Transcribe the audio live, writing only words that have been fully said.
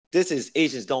This is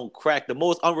Asians Don't Crack, the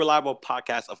most unreliable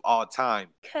podcast of all time.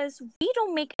 Because we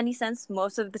don't make any sense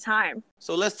most of the time.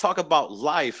 So let's talk about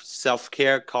life,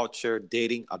 self-care, culture,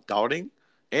 dating, adulting,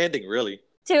 anything really.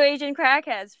 Two Asian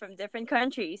crackheads from different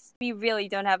countries. We really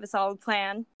don't have a solid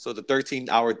plan. So the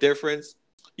 13-hour difference,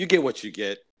 you get what you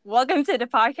get. Welcome to the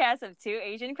podcast of Two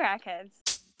Asian Crackheads.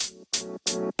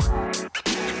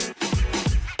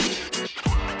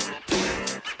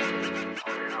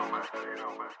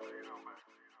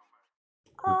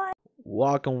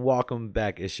 Welcome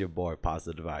back. It's your boy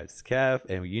Positive Vibes Kev,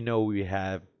 and we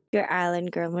have Your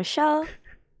island girl Michelle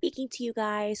speaking to you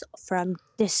guys from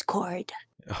Discord.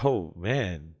 oh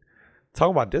man,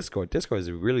 talking about Discord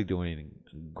is really doing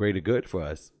greater good for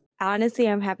us. Honestly,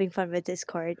 I'm having fun with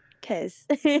Discord because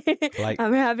Like-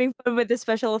 I'm having fun with the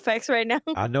special effects right now.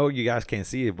 I know you guys can't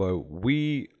see it, but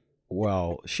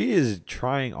she is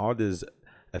trying all these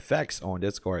effects on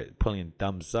Discord, putting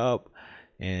thumbs up,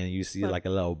 and you see like a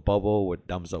little bubble with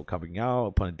thumbs up coming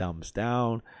out, putting thumbs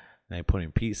down, and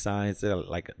putting peace signs,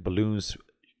 like balloons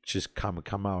just come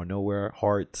out of nowhere,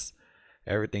 hearts,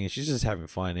 everything. She's just having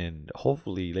fun, and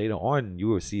hopefully later on you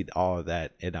will see all of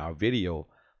that in our video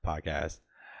podcast.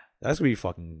 That could be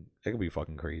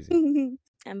fucking crazy.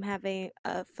 I'm having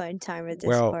a fun time with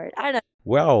Discord. I don't.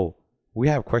 Well, we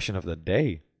have question of the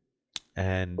day,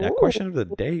 and that question of the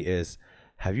day is: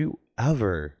 have you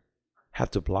ever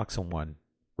had to block someone,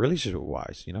 relationship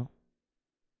wise? You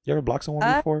ever blocked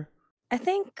someone before? I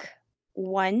think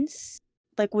once,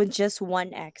 like with just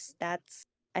one ex.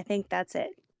 I think that's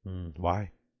it.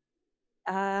 Why?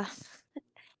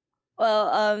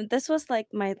 This was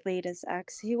like my latest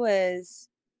ex. He was.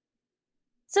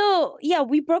 So yeah,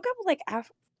 we broke up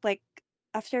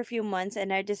after a few months,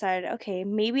 and I decided, okay,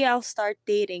 maybe I'll start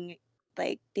dating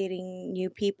new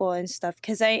people and stuff.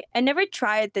 Because I never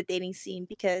tried the dating scene,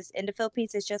 because in the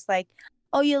Philippines it's just like,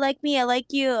 oh, you like me, I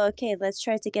like you. Okay, let's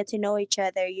try to get to know each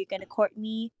other. You're gonna court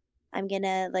me, I'm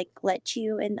gonna let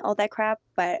you, and all that crap.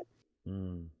 But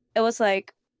it was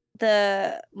like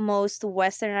the most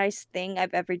westernized thing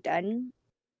I've ever done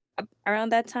around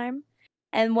that time.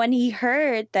 And when he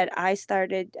heard that I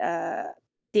started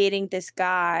dating this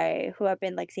guy who I've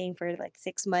been seeing for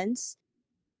 6 months,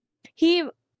 he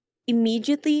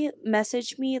immediately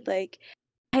messaged me like,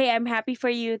 hey, I'm happy for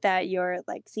you that you're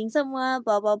seeing someone,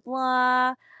 blah blah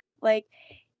blah.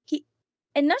 He,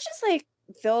 and not just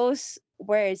those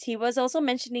words, he was also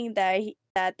mentioning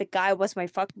that the guy was my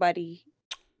fuck buddy.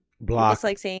 Block. He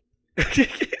was saying,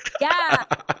 yeah.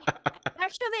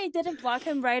 Actually, I didn't block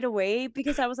him right away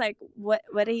because I was like, what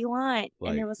do you want?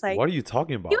 And it was like, what are you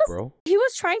talking about, bro? He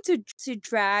was trying to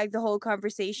drag the whole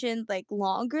conversation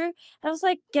longer. And I was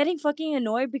getting fucking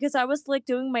annoyed because I was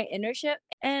doing my internship,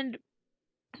 and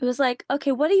he was like,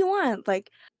 okay, what do you want?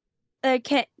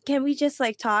 Can we just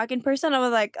talk in person? I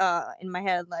was in my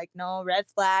head, no, red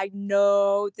flag,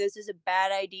 no, this is a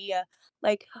bad idea.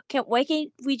 Why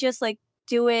can't we just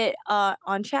do it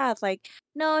on chat?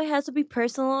 No, it has to be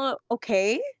personal.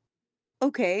 Okay.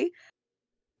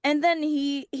 And then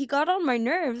he got on my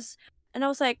nerves, and I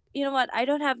was like, you know what, I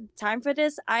don't have time for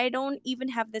this. I don't even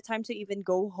have the time to even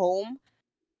go home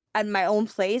at my own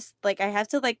place. I have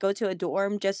to go to a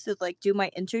dorm just to do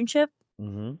my internship,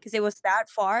 because it was that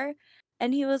far.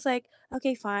 And he was like,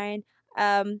 okay, fine,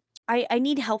 I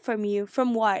need help from you.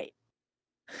 From what?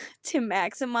 To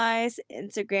maximize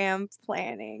Instagram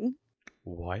planning.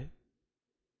 What?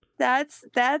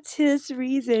 That's his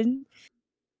reason.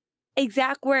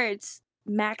 Exact words.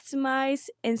 Maximize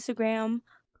Instagram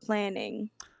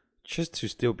planning. Just to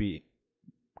still be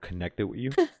connected with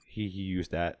you. he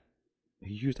used that.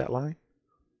 He used that line.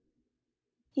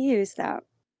 He used that.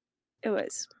 It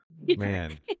was.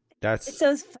 Man, that's It's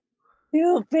so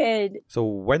stupid. So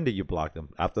when did you block him?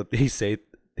 After he say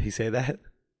that?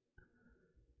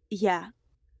 Yeah.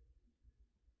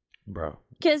 Bro.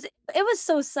 Because it was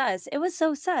so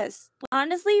sus.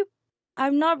 Honestly,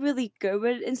 I'm not really good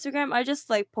with Instagram. I just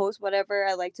post whatever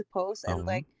I like to post,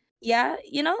 and yeah,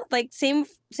 same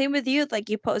with you.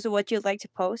 You post what you like to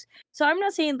post. So I'm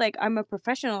not saying I'm a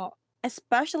professional,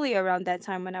 especially around that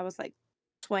time when I was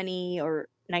 20 or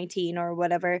 19 or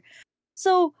whatever.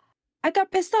 So I got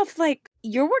pissed off.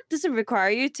 Your work doesn't require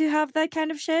you to have that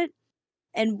kind of shit,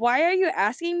 and why are you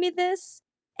asking me this?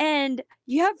 And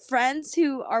you have friends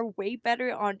who are way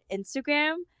better on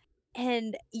Instagram,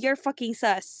 and you're fucking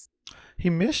sus.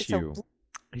 He missed you.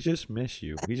 He just missed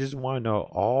you. He just want to know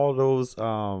all those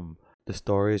the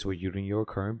stories with you and your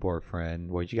current boyfriend,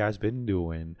 what you guys been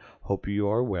doing. Hope you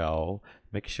are well.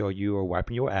 Make sure you are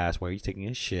wiping your ass while you're taking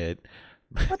a shit.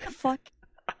 What the fuck?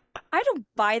 I don't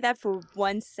buy that for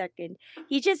 1 second.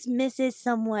 He just misses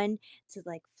someone to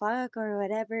like fuck or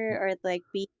whatever, or like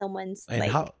be someone's And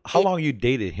like how it. long you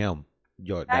dated him?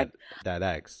 Your that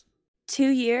ex? 2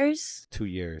 years. 2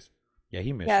 years. Yeah,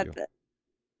 he missed Yeah, you. the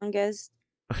longest.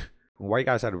 Why you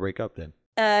guys had to break up then?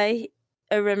 I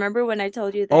remember when I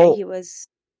told you that Oh, he was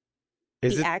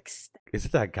is the it ex. is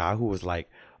it that guy who was like,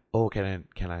 oh, can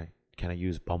I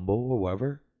use Bumble or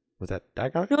whatever? Was that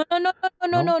guy? No, no, no, no, no, no,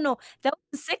 No. no, no. That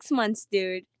was 6 months,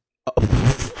 dude.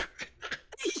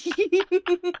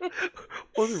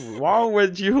 What's wrong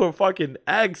with you, a fucking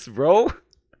ex, bro?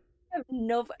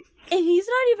 No, and he's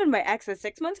not even my ex, a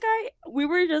 6 months guy. We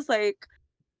were just like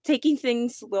taking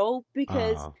things slow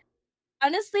because Uh,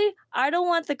 honestly, I don't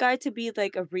want the guy to be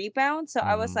like a rebound. So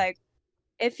I was mm-hmm. like,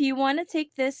 if you want to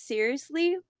take this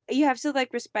seriously, you have to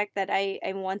like respect that I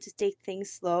want to take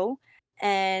things slow.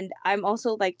 And I'm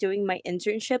also like doing my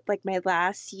internship, like my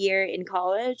last year in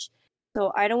college.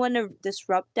 So I don't want to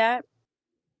disrupt that.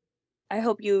 I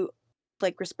hope you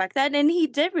like respect that. And he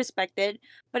did respect it,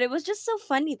 but it was just so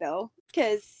funny though,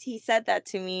 because he said that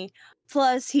to me.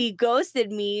 Plus, he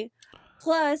ghosted me.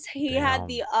 Plus, he had Damn.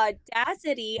 the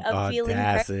audacity of feeling very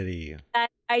Audacity. that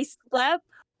I slept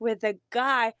with a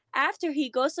guy after he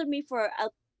ghosted me for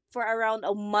around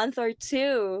a month or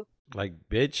two. Like,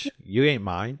 bitch, you ain't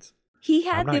mine. He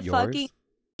I'm had the not fucking yours.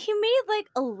 he made like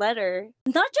a letter,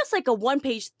 not just like a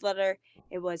one-page letter.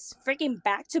 It was freaking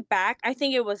back to back. I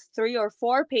think it was 3 or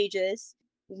 4 pages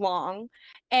long,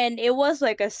 and it was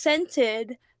like a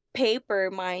scented paper,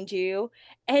 mind you.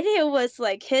 And it was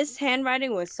like his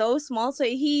handwriting was so small, so That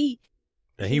he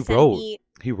sent me.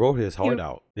 he wrote his He, heart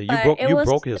out. That but it you was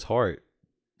broke his heart.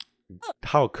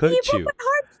 How he could broke you? my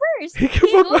heart first. He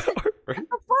He broke my ghosted. heart, right?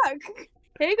 What the fuck?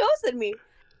 He ghosted me,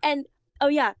 and oh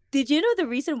yeah, did you know the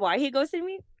reason why he ghosted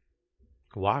me?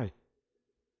 Why?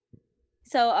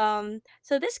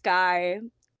 So this guy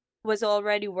was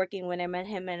already working when I met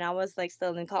him, and I was like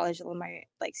still in college in my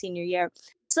like senior year.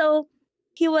 So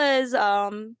he was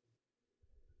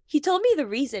he told me the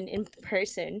reason in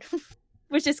person,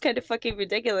 which is kind of fucking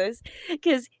ridiculous,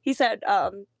 because he said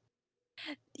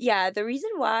yeah, the reason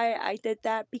why I did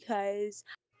that because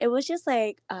it was just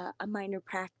like a minor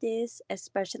practice,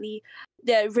 especially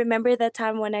remember that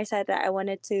time when I said that I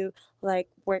wanted to like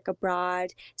work abroad.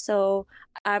 So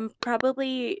I'm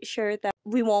probably sure that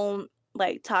we won't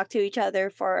like talk to each other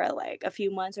for like a few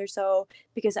months or so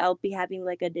because I'll be having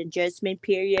like an adjustment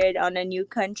period on a new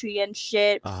country and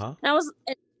shit. Uh huh. And I was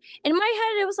in my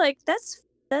head it was like that's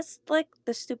like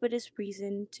the stupidest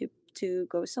reason to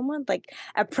go someone like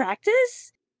a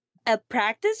practice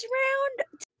round,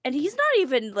 and he's not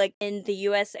even like in the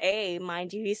USA,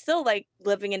 mind you. He's still like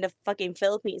living in the fucking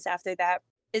Philippines after that.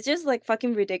 It's just like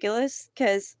fucking ridiculous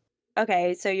because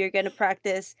okay, so you're gonna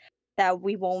practice that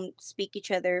we won't speak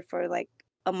each other for like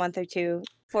a month or two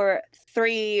for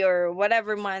 3 or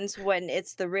whatever months when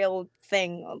it's the real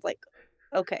thing. I'm like,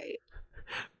 okay,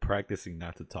 Practicing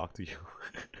not to talk to you.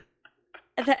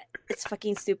 that it's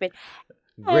fucking stupid.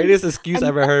 And Greatest excuse I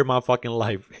and ever heard in my fucking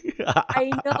life. I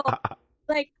know.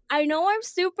 Like, I know I'm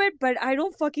stupid, but I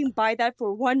don't fucking buy that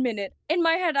for 1 minute. In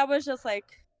my head, I was just like,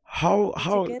 it's a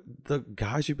How good. the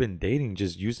guys you've been dating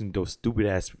just using those stupid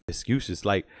ass excuses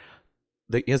like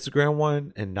the Instagram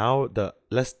one and now the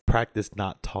let's practice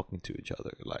not talking to each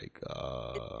other like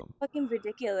It's fucking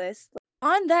ridiculous.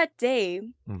 On that day,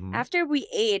 mhm. after we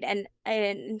ate and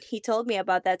he told me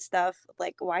about that stuff,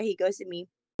 like why he ghosted me.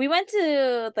 We went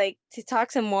to like to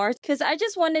talk some more because I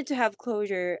just wanted to have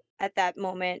closure at that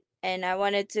moment and I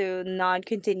wanted to not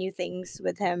continue things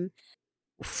with him.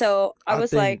 So I I was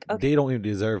think like, okay, they don't even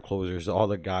deserve closures. All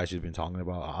the guys you've been talking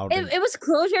about, I don't think it was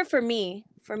closure for me.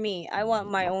 For me, I want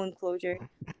my own closure.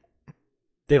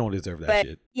 they don't deserve that But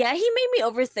shit. yeah, he made me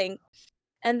overthink.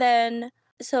 And then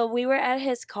so we were at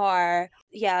his car,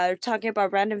 yeah, talking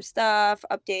about random stuff,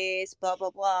 updates, blah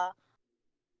blah blah.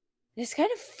 It's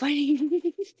kind of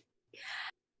funny.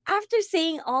 After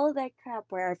saying all of that crap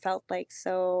where I felt like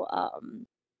so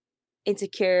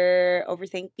insecure,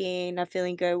 overthinking, not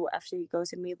feeling good after he goes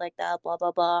to me like that, blah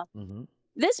blah blah. Hmm.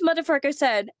 This motherfucker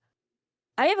said,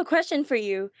 I have a question for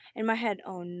you. In my head,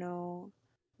 oh no.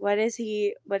 What is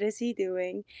he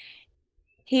doing?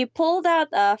 He pulled out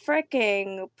a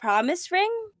freaking promise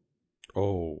ring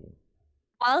Oh,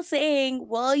 while saying,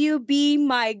 "Will you be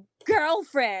my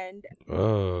girlfriend?"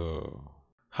 oh,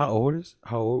 how old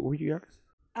were you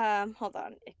guys? Hold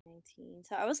on. 19.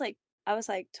 So I was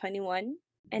like 21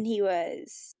 and he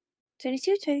was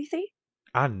 22, 23.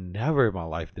 I never in my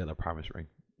life did a promise ring.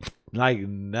 Like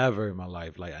never in my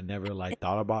life. Like I never like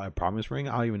thought about a promise ring.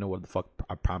 I don't even know what the fuck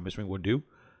a promise ring would do.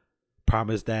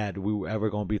 promise that we were ever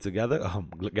gonna be together.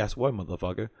 Guess what,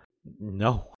 motherfucker?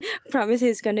 No. Promise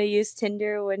he's gonna use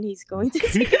Tinder when he's going to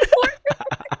Singapore.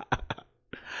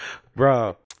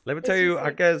 Bro, let me tell It's you, just I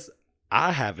like guess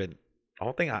I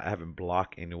don't think I haven't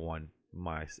blocked anyone.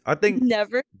 I think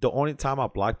never. the only time I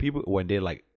block people when they're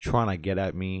like trying to get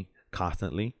at me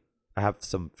constantly. I have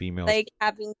some females, Like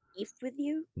having beef with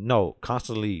you. no,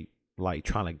 constantly like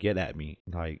trying to get at me,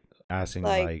 like asking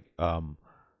Like like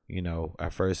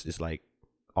at first it's like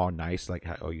all nice, like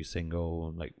are you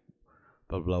single, like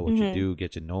blah blah, what you mhm. do,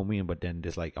 get to know me, but then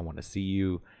just like I want to see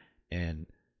you, and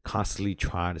constantly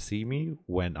trying to see me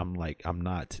when I'm like I'm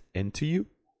not into you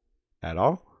at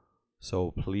all. So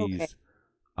Okay. please,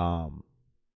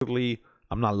 typically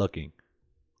I'm not looking,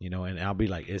 and I'll be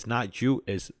like, it's not you,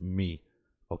 it's me.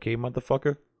 Okay,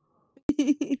 motherfucker.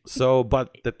 So,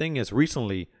 but the thing is,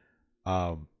 recently,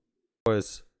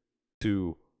 was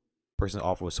to person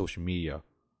off of social media,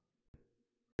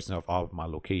 person off all of my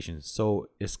locations. So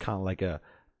it's kind of like a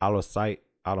out of sight,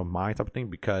 out of mind type of thing.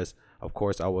 Because of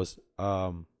course I was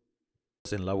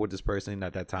in love with this person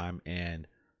at that time and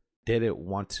didn't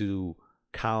want to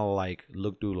kind of like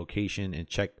look through location and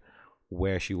check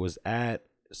where she was at.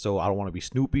 So I don't want to be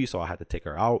Snoopy, so I had to take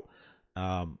her out.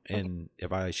 Okay. And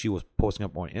if she was posting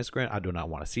up on Instagram, I do not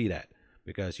want to see that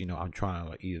because I'm trying to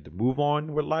like either to move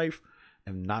on with life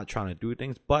and not trying to do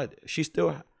things. But she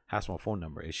still has my phone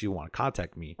number. If she want to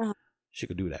contact me, Uh-huh. she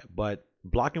could do that. But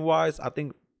blocking wise, I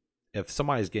think if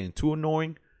somebody's getting too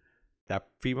annoying, that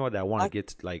female that want to Like, get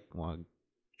to, like want to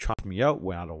try me out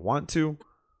when I don't want to.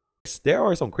 There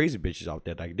are some crazy bitches out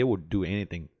there like they will do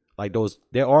anything. Like those,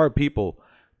 there are people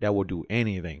that will do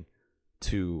anything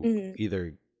to mhm.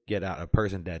 either get out a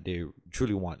person that they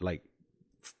truly want. Like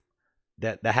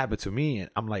that happened to me, and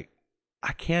I'm like,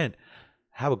 I can't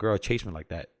have a girl chase me like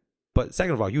that. But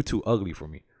second of all, you too ugly for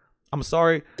me. I'm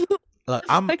sorry.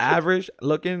 I'm Like, average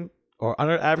looking or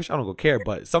under average. I don't go care,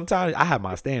 but sometimes I have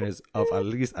my standards of at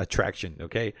least attraction.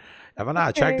 Okay, if I'm not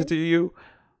attracted okay. to you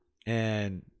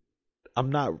and I'm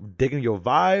not digging your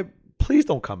vibe, please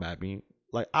don't come at me.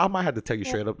 Like I might have to tell you Yeah.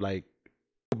 straight up, like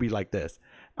it'll be like this.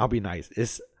 I'll be nice.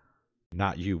 It's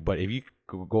not you, but if you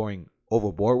going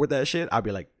overboard with that shit, I'll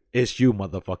be like, it's you,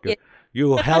 motherfucker. Yeah.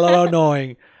 You hella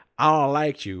annoying. I don't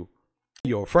like you.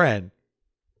 You're a friend.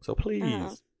 So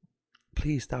Oh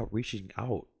please stop reaching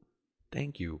out.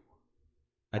 Thank you.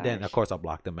 And then of gosh. course I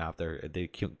blocked them after they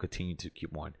continue to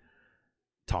keep on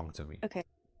talking to me. Okay.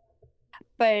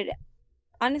 But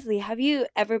honestly, have you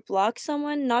ever blocked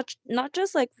someone? Not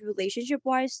just like relationship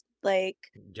wise, like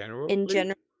in Generally,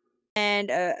 general, and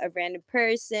a random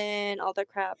person, all the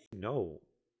crap. no.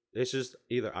 It's just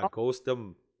either I ghost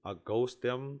them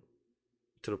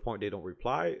to the point they don't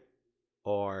reply, Uh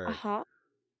or huh.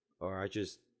 I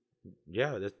just,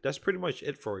 yeah, that's pretty much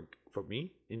it for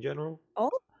me in general.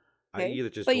 Oh, I okay. either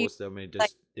just But you ghost them and like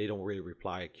just they don't really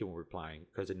reply, keep on replying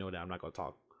because they know that I'm not gonna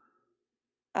talk.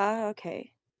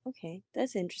 okay. Okay.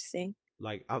 That's interesting.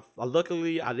 Like I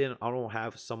luckily I don't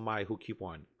have somebody who keep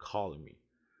on calling me.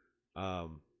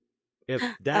 Um, if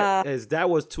Uh that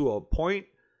was to a point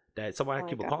that oh somebody my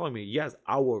keep on god. calling me, yes,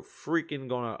 I would freaking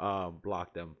gonna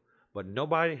block them. But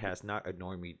nobody has not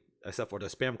ignored me except for the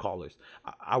spam callers.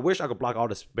 I wish I could block all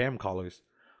the spam callers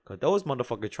because those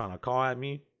motherfuckers trying to call at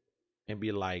me and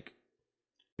be like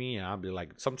me, and I'll be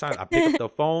like, sometimes I pick up the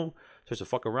phone just to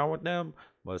fuck around with them,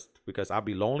 but because I'll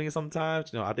be lonely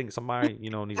sometimes. I think somebody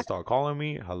needs to start calling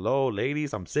me. Hello,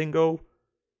 ladies, I'm single.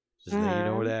 Just let you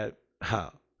know Uh-huh.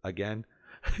 that again.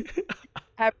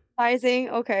 Advertising,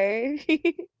 okay.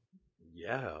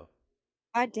 Yeah.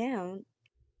 God damn.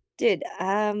 Dude,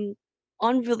 on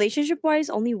relationship wise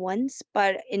only once,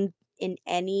 but in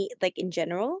any like in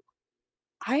general,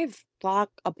 I've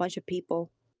blocked a bunch of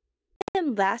people.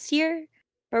 And last year,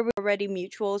 where we were already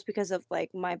mutuals because of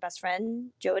like my best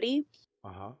friend, Jody.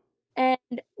 Uh huh.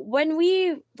 And when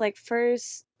we like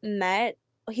first met,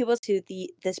 he was to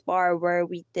this bar where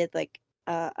we did like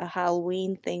a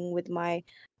Halloween thing with my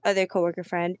other coworker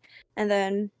friend, and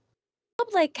then I'm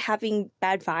like having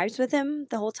bad vibes with him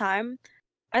the whole time.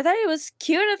 I thought he was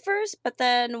cute at first, but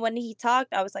then when he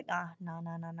talked, I was like, ah, no,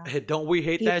 no, no, no. Hey, don't we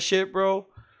hate He that shit, bro?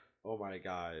 Oh my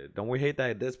god. Don't we hate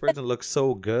that this person looks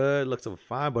so good, looks so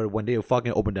fine, but when they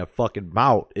fucking open their fucking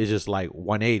mouth, it's just like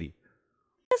 180.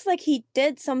 was like he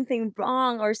did something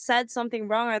wrong or said something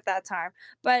wrong at that time.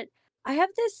 But I have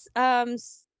this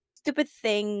stupid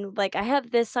thing, like I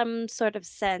have this some sort of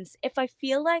sense. If I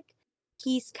feel like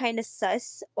he's kind of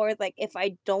sus or like if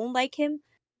I don't like him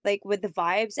like with the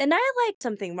vibes and I like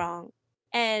something wrong.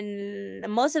 And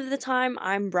most of the time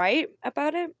I'm right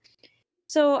about it.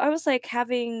 So I was like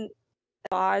having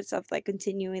thoughts of like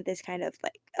continuing this kind of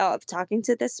like of talking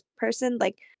to this person,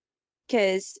 like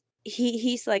because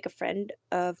he's like a friend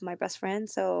of my best friend,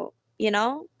 so so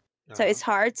Uh-huh. it's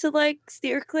hard to like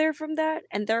steer clear from that,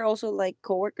 and they're also like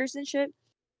coworkers and shit.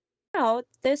 Now,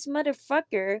 this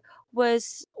motherfucker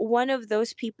was one of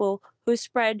those people who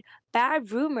spread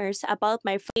bad rumors about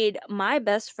my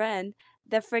best friend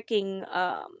the freaking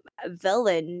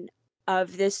villain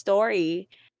of this story.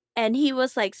 And he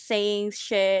was like saying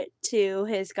shit to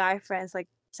his guy friends, like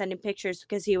sending pictures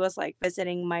because he was like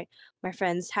visiting my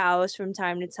friend's house from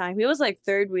time to time. He was like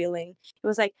third wheeling. It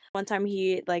was like one time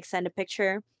he like sent a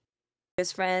picture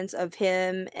his friends of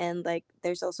him, and like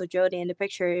there's also Jody in the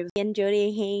picture. It was he and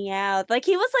Jody hanging out. Like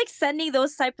he was like sending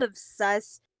those type of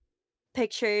sus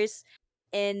pictures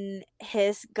in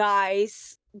his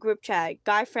guys group chat.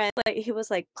 Guy friend, like he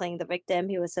was like playing the victim.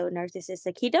 He was so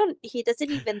narcissistic. He doesn't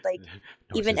even like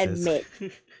even Narcissist.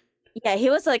 admit. Yeah, he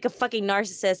was like a fucking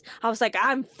narcissist. I was like,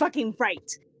 I'm fucking right.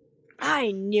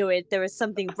 I knew it. There was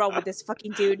something wrong with this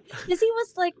fucking dude. Because he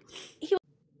was like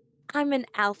I'm an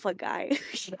alpha guy.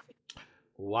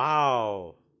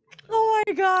 Wow. Oh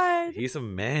my god. He's a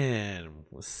man.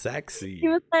 He Sexy.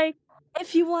 was like,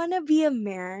 if you want to be a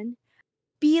man,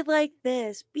 be like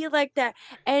this, be like that.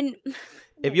 And oh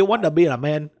If my you want to god, be a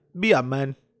man, be a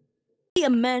man. be a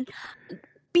man,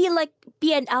 be like,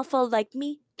 be an alpha like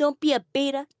me. Don't be a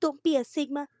beta, don't be a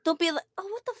sigma, don't be like, oh,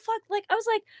 what the fuck? Like, I was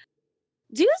like,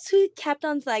 dudes who kept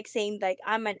on like saying, like,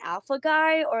 I'm an alpha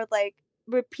guy or like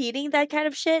repeating that kind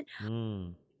of shit.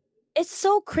 Mm. It's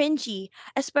so cringy,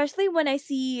 especially when I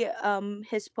see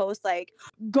his post like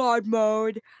God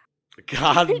mode.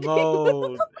 God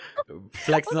mode. I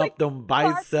Flexing was like, up them God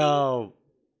mode. bicep.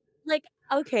 Like,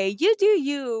 okay, you do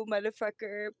you,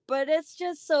 motherfucker, but it's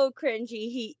just so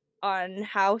cringy on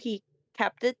how he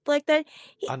kept it like that.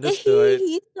 Understood.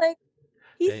 He's like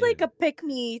Then, a pick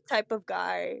me type of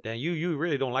guy. then you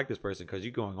really don't like this person because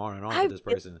you're going on and on I with this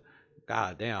really, person.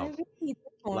 God I damn. really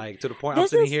don't. Like to the point I'm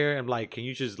This sitting is here and like, can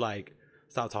you just like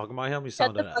stop talking about him?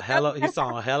 shut the fuck up. He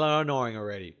sounded hella annoying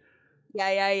already.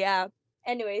 Yeah.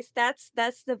 Anyways, that's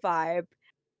the vibe,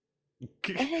 and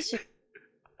it's just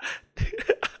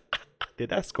Did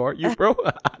that score you, bro?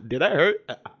 Did that hurt?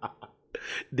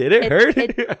 Did it hurt?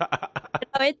 it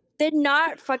no, it did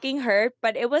not fucking hurt,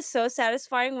 but it was so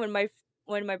satisfying when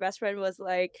my best friend was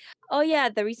like, "Oh yeah,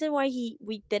 the reason why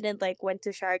we didn't like went to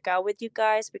Siargao with you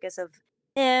guys because of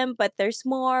him, but there's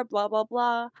more, blah blah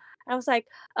blah." I was like,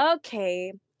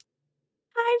 "Okay,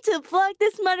 time to block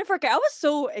this motherfucker." I was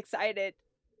so excited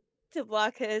to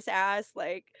block his ass,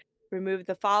 like remove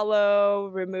the follow,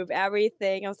 remove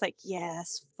everything. I was like,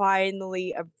 "Yes,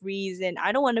 finally a reason."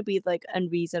 I don't want to be like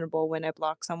unreasonable when I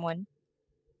block someone.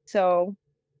 So,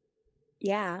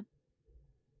 yeah.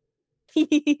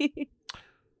 It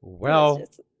was Well,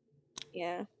 just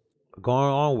yeah.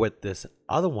 going on with this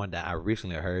other one that I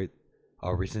recently heard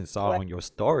or recently saw What? on your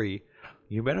story,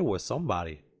 you met up with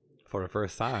somebody for the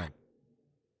first time.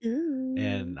 Ooh.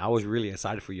 And I was really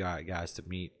excited for y'all guys to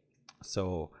meet.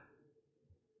 So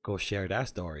go share that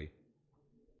story.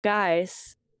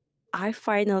 Guys, I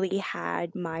finally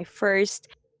had my first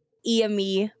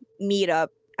EME meetup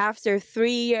after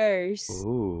 3 years. I,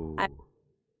 Ooh.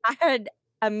 I had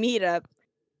a meetup,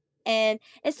 and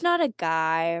it's not a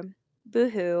guy.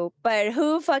 Boohoo. But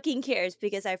who fucking cares?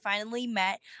 Because I finally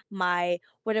met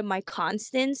one of my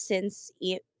constants since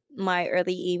my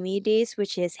early EME days,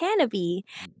 which is Hanabi.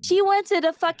 She went to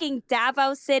the fucking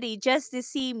Davao City just to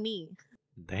see me.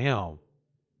 Damn.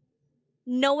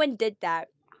 No one did that,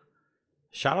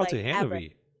 Shout out to like, ever.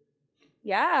 Hanabi.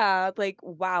 Yeah, like,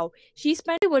 wow. She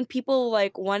spent it when people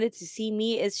like wanted to see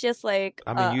me. It's just like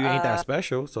I mean, you ain't that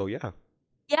special, so yeah.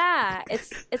 yeah,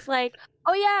 it's like,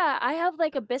 oh yeah, I have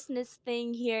like a business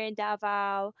thing here in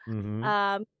Davao. Mm-hmm.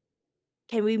 Um,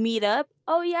 can we meet up?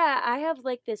 Oh yeah, I have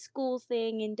like this school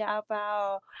thing in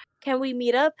Davao. Can we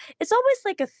meet up? It's always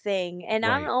like a thing, and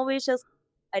I'm Right. always just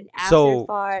an So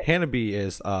afterthought. Hanabi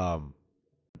is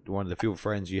one of the few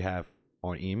friends you have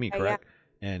on EME, Yeah. correct?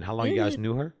 And how long you Mhm. guys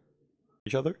knew her?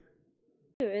 Each other?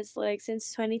 It's like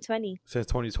since 2020. Since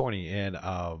 2020. And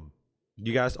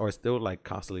you guys are still like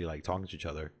constantly like talking to each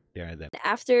other there and then.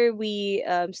 After we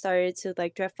started to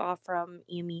like drift off from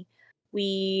EME,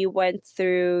 we went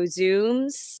through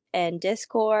Zooms and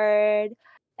Discord,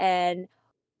 and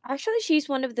actually she's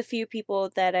one of the few people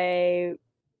that I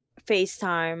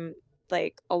FaceTime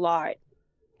like a lot,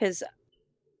 because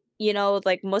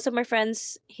like most of my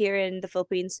friends here in the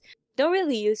Philippines don't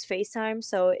really use FaceTime,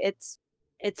 so it's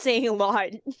saying a lot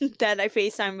that I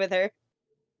FaceTime with her.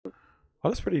 Oh,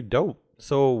 that's pretty dope.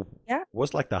 So Yeah.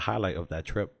 what's like the highlight of that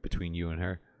trip between you and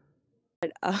her?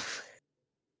 Uh,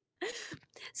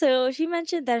 So she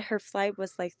mentioned that her flight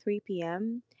was like 3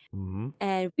 p.m. Mm-hmm.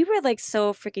 And we were like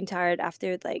so freaking tired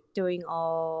after like doing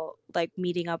all like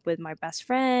meeting up with my best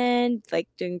friend, like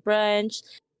doing brunch,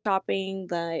 shopping,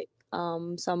 like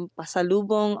some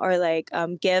pasalubong or like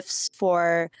gifts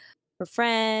for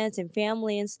friends and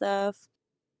family and stuff.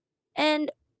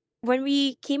 And when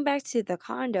we came back to the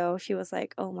condo, she was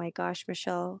like, "Oh my gosh,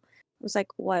 Michelle." I was like,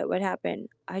 "What? What happened?"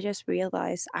 I just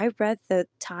realized I read the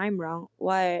time wrong.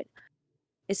 What?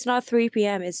 It's not 3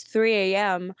 p.m., it's 3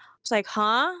 a.m. I was like,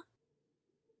 "Huh?"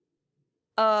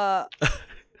 Uh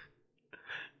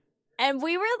and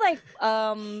we were like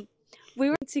we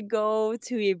were to go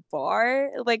to a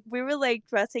bar. Like we were like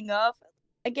dressing up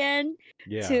again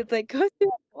Yeah. to like go to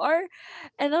a bar.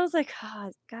 And I was like,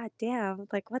 oh, god damn,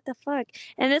 like what the fuck?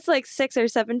 And it's like 6 or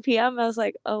 7 p.m. I was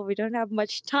like, oh, we don't have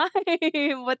much time.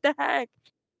 What the heck?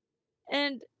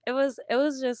 And it was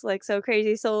just like so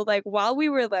crazy. So like while we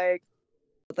were like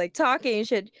talking and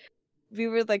shit, we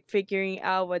were like figuring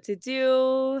out what to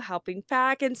do, helping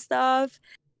pack and stuff.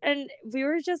 And we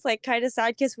were just like kind of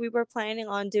sad because we were planning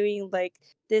on doing like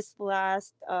this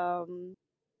last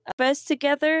breakfast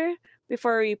together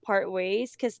before we part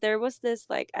ways. Because there was this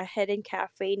like a hidden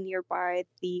cafe nearby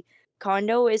the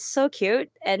condo. It's so cute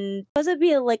and supposed to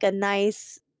be like a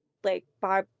nice like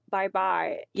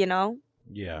bye, you know.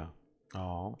 Yeah.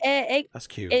 Oh, it that's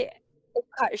cute. it, it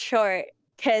cut short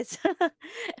because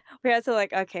we had to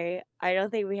like, okay, I don't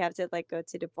think we have to like go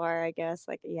to the bar, I guess,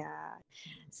 like, yeah.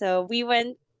 So we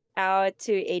went out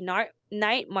to a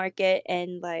night market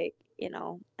and like,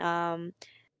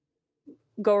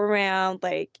 go around,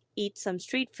 like eat some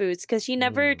street foods because she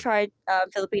never Mm. tried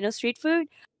Filipino street food.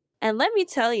 And let me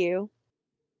tell you,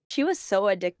 she was so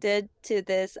addicted to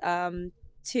this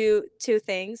two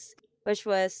things, which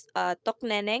was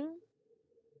tokneneng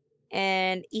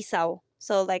and isaw.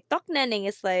 So like tokneneng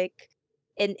is like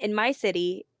in my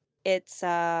city, it's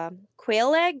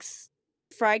quail eggs,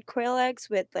 fried quail eggs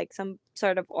with like some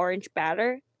sort of orange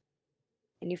batter,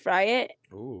 and you fry it,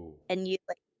 Ooh. and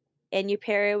you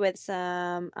pair it with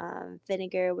some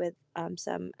vinegar with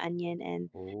some onion and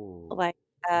Ooh. like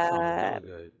That sounds uh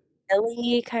really good.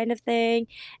 chili kind of thing,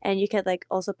 and you could like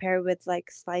also pair it with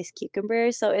like sliced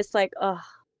cucumbers. So it's like, oh,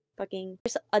 fucking.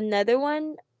 There's another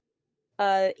one,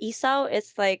 isaw.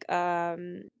 It's like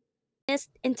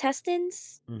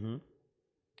intestines. Mm-hmm.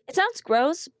 It sounds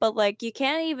gross, but like you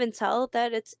can't even tell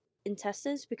that it's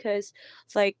intestines because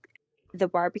it's like the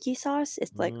barbecue sauce.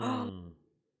 It's like Mm.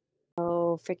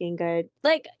 oh freaking good.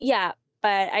 Like yeah,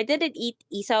 but I didn't eat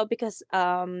isaw because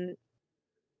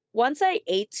once I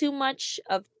ate too much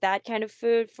of that kind of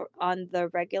food for on the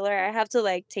regular, I have to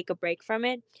like take a break from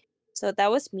it. So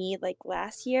that was me like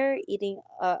last year eating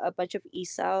a bunch of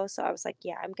isaw. So I was like,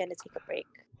 yeah, I'm gonna take a break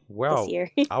this Well, year.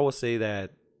 I would say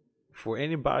that for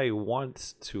anybody who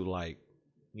wants to like,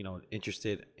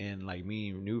 interested in like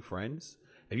meeting new friends,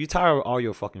 if you tire of all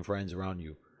your fucking friends around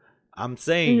you, I'm Hmm.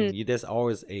 saying there's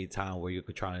always a time where you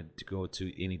could try to go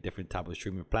to any different type of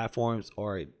streaming platforms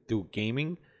or through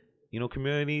gaming,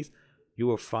 communities. You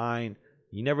will find,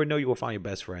 you never know, you will find your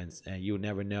best friends, and you will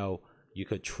never know, you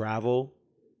could travel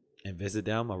and visit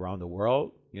them around the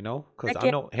world. Because Heck I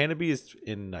yeah, know Hannah is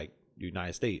in like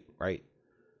United States, right?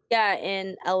 yeah,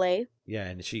 in LA. Yeah,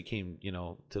 and she came,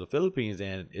 to the Philippines,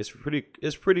 and it's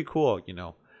pretty cool,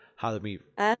 how to meet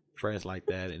Uh, friends like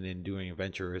that, and then doing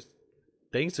adventurous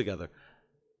things together.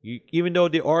 Even though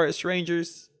they are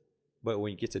strangers, but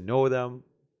when you get to know them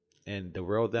and the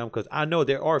real them, because I know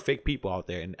there are fake people out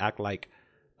there and act like,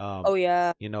 oh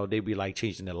yeah. they be like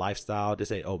changing their lifestyle. They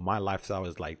say, "Oh, my lifestyle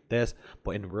is like this,"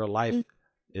 but in real life,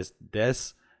 is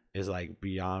this is like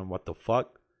beyond what the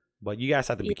fuck. But you guys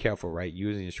have to be Yeah. careful, right?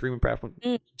 Using the streaming platform,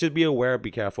 Mm, just be aware,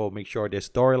 be careful, make sure their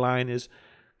storyline is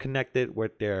connected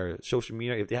with their social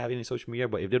media if they have any social media.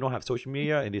 But if they don't have social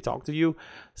media and they talk to you,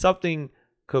 something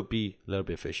could be a little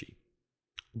bit fishy.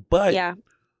 But yeah.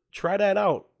 try that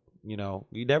out. You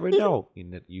never know.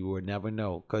 You will never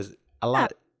know because a Yeah.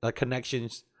 lot of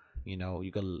connections.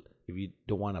 You can, if you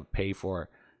don't want to pay for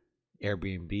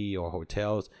Airbnb or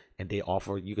hotels, and they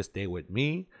offer you can stay with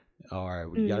me or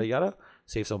Mm. yada yada,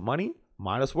 save some money.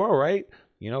 Might as well, right?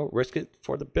 Risk it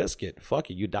for the biscuit. Fuck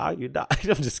it, you die, you die.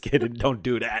 I'm just kidding. Don't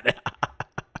do that.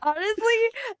 Honestly,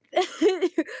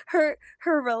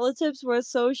 her relatives were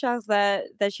so shocked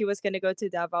that she was gonna go to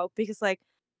Davao because like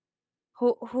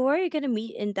who are you gonna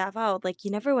meet in Davao? Like you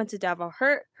never went to Davao.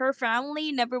 Her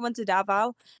family never went to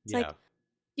Davao. It's Yeah, like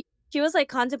she she was like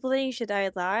contemplating should I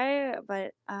lie,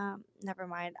 but never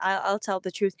mind. I'll tell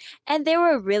the truth. And they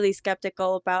were really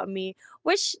skeptical about me,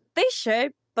 which they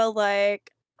should, but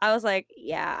like I was like,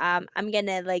 yeah, I'm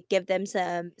gonna like give them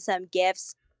some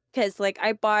gifts because like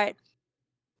I bought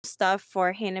stuff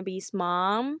for Hanabi's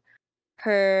mom,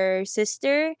 her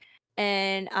sister,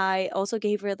 and I also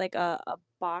gave her like a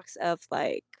box of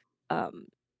um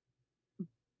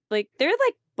like they're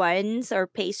like buns or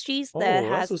pastries that Oh,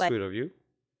 that's has so like sweet of you.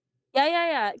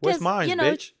 yeah, Where's because mine, you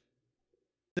know bitch?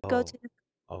 go Oh, to the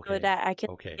so okay, that I can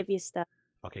okay, give you stuff.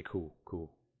 okay, cool,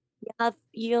 cool.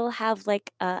 You'll have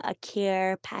like a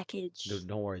care package.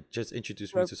 Don't worry. Just introduce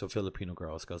me For to some Filipino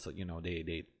girls, cause you know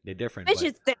they're different, but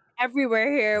bitches, they're everywhere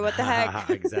here. What the heck?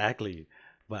 exactly.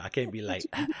 But I can't be like,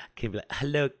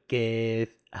 hello, Kev,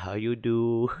 how you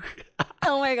do?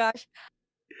 Oh my gosh,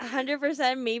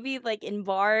 100%. Maybe like in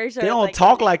bars They or don't like in.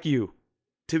 talk like you.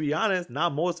 To be honest,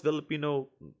 not most Filipino.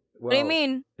 What do you Well,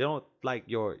 mean? they don't like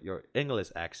your English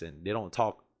accent. They don't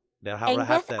talk. They don't have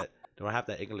English? that. They don't have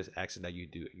that English accent that you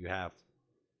do. You have.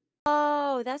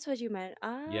 Oh, that's what you meant.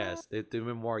 Yes, they're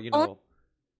more. Only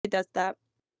does that.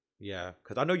 Yeah,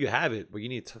 because I know you have it, but you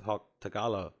need to talk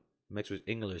Tagalog mixed with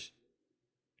English.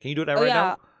 Can you do that Oh right now?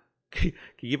 yeah. Can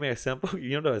you give me an example?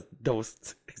 You know those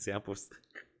examples.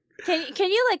 Can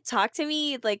you like talk to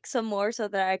me like some more so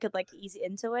that I could like ease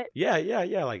into it? Yeah.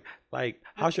 Like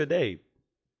how's your day?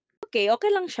 Okay, okay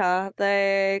lang siya.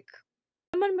 Like,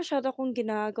 naman masyado akong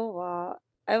ginagawa.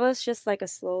 I was just like a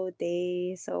slow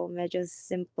day, so medyo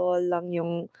simple lang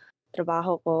yung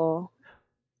trabaho ko.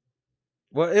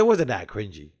 Well, it wasn't that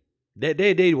cringy. They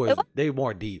It was was, they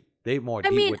more deep. They more I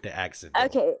deep mean, with the accent though.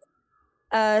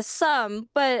 okay, some,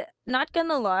 but not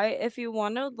gonna lie, if you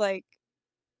wanna like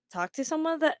talk to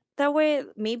someone that way,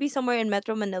 maybe somewhere in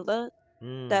Metro Manila,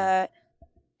 Mm, that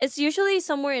it's usually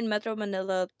somewhere in Metro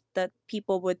Manila that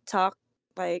people would talk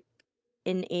like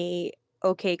in a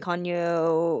okay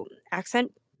Kanyo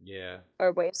accent yeah.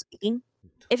 or way of speaking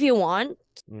if you want,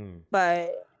 Mm.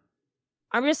 but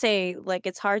I'm just saying like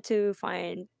it's hard to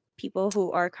find people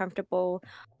who are comfortable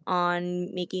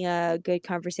on making a good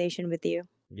conversation with you.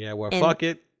 Yeah, well And fuck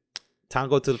it. Time to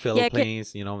go to the yeah,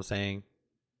 Philippines, you know what I'm saying?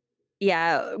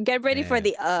 yeah, get ready for And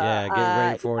the yeah, get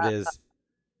ready for this.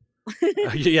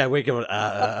 Yeah, wake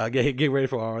up. Get ready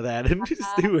for all that and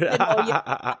just do it. you know,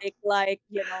 yeah, like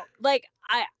you know, like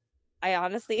I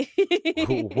honestly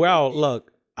Well,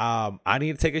 look, I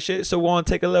need to take a shit, so we're gonna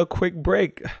take a little quick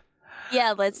break.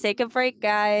 yeah, let's take a break, All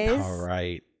guys.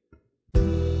 right.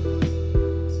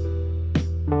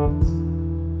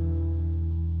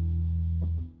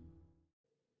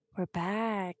 We're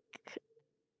back,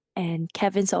 and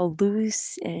Kevin's all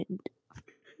loose and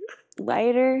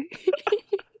lighter.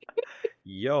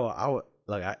 Yo,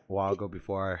 a while ago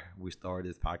before we started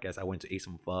this podcast, I went to eat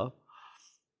some pho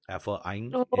at Pho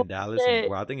Ain Oh in Dallas, and shit!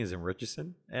 where I think is in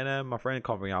Richardson. And my friend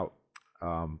called me out,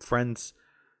 friends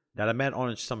that I met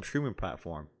on some streaming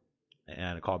platform,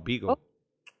 and called Oh, Beagle.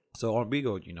 So on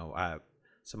Beagle, you know, I have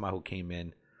somebody who came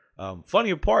in.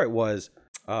 Funny part was,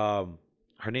 her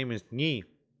name is Nhi,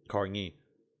 called Nhi,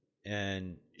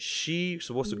 and she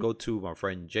supposed to go to my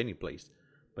friend Jenny place,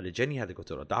 but the Jenny had to go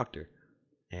to the doctor,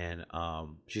 and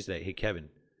she said, "Hey Kevin,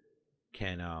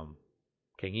 can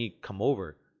can he come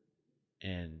over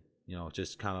and you know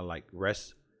just kind of like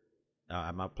rest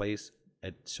at my place?"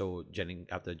 And so Jenny,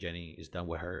 after Jenny is done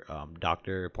with her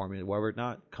doctor appointment, whatever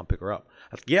not, come pick her up.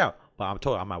 I was like, yeah, but I'm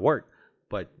told I'm at work,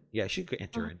 but yeah, she could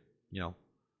enter in, you know.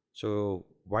 So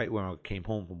right when I came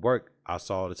home from work, I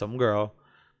saw some girl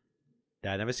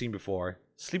that I never seen before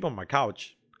sleep on my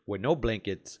couch with no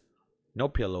blankets, no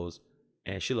pillows,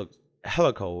 and she looked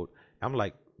hella cold. I'm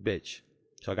like, bitch.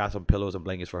 So I got some pillows and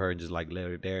blankets for her and just like let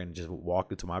her there and just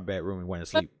walked into my bedroom and went to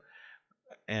sleep.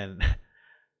 And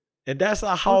and that's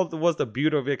not how was the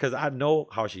beauty of it, because I know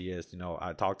how she is. You know,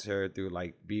 I talked to her through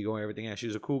like Beagle and everything, and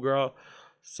she's a cool girl. uh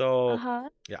So huh.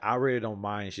 yeah, I really don't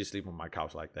mind she sleep on my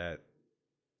couch like that.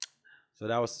 So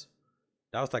that was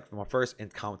like my first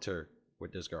encounter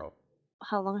with this girl.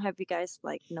 How long have you guys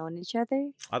like known each other?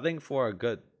 I think for a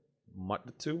good month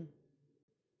or two.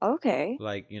 Okay.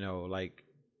 Like, you know, like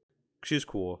she's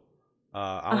cool. I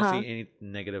Uh don't huh. see any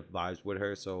negative vibes with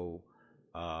her. So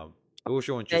it was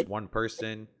showing just Good. one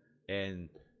person, and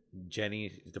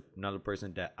Jenny is another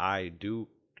person that I do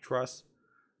trust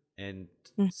in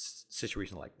Mm.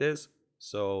 situations like this.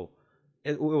 So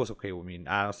it was okay with me.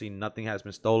 I don't see nothing has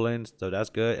been stolen, so that's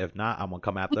good. If not, I'm gonna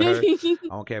come after her. I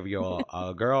don't care if you're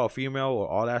a girl, a female, or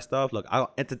all that stuff. Look, I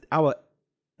will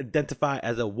identify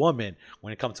as a woman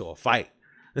when it comes to a fight.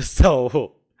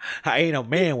 So I ain't a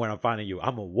man when I'm finding you.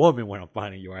 I'm a woman when I'm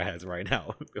finding your ass right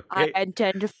now. I Okay.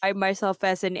 identify myself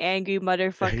as an angry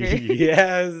motherfucker.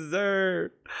 Yes, sir.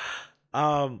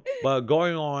 But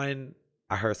going on,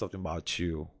 I heard something about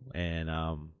you, and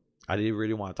I didn't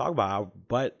really want to talk about it,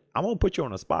 but I'm gonna put you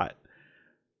on the spot.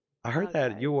 I heard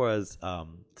that Okay. you was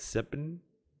sipping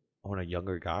on a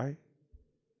younger guy.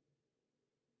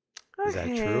 Is that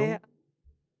Okay. true?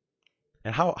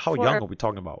 And how young For are we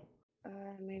talking about?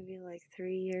 maybe like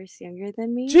 3 years younger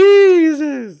than me.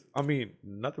 Jesus. I mean,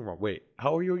 nothing wrong. Wait,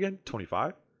 how old are you again?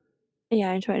 25?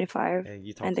 Yeah, I'm 25, And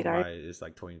you talk and to the guy somebody is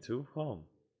like 22? Oh,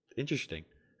 interesting.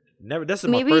 Never. This is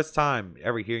my maybe first time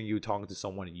ever hearing you talking to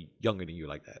someone younger than you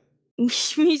like that.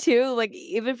 me too. Like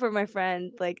even for my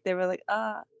friend, like they were like,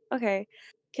 okay,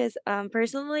 because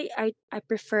personally, I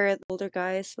prefer the older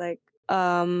guys, like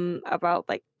about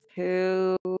like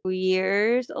 2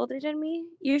 years older than me.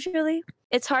 Usually,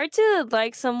 it's hard to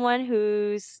like someone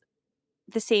who's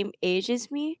the same age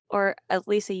as me, or at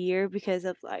least a year, because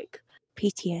of like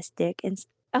PTSD and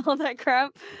all that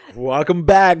crap. Welcome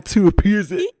back to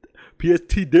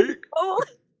PST Dick. Oh,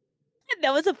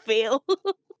 that was a fail.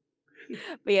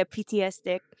 But yeah,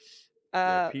 PTSD. Yo,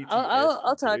 I'll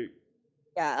PTSD talk. Dick.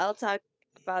 Yeah, I'll talk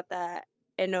about that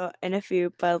in a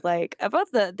few. But like about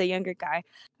the younger guy.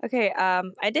 Okay,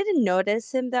 I didn't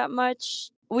notice him that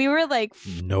much. We were like,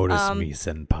 Notice me,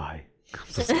 senpai. I'm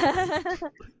so sorry.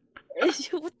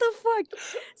 what the fuck?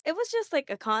 It was just like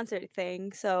a concert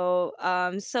thing. So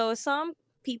some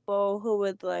people who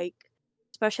would like,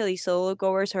 especially solo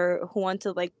goers or who want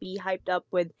to like be hyped up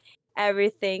with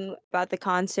everything about the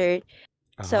concert.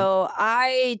 Uh huh. So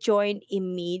I joined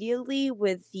immediately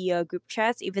with the group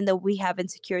chats, even though we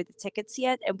haven't secured the tickets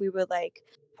yet, and we were like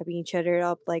hyping each other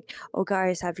up, like, "Oh,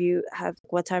 guys, have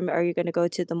what time are you gonna go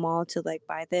to the mall to like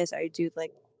buy this? Are you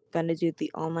gonna do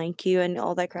the online queue and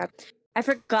all that crap?" I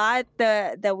forgot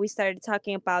that we started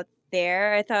talking about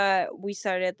there. I thought we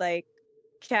started like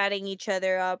chatting each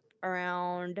other up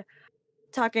around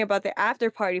talking about the after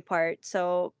party part.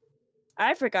 So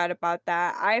I forgot about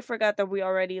that. I forgot that we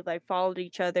already like followed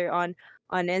each other on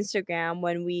Instagram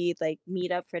when we like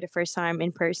meet up for the first time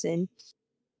in person.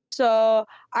 So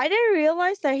I didn't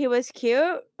realize that he was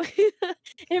cute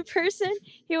in person.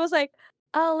 He was like,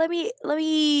 "Oh, let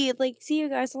me like see you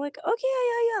guys." I'm like, "Okay,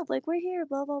 yeah, like we're here,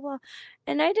 blah blah blah,"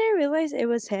 and I didn't realize it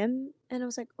was him. And I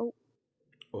was like, "Oh,"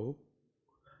 Oh,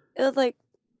 it was like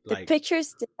the like,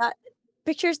 pictures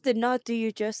did not do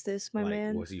you justice, my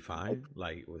man. was he Like, fine?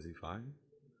 Like, was he fine?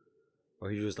 Or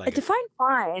he just I like, define I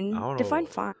fine, don't define know,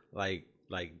 fine.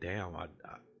 damn,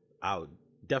 I would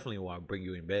definitely want to bring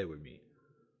you in bed with me,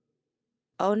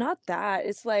 Oh, not that.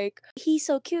 It's like he's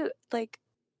so cute. Like,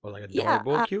 or like yeah,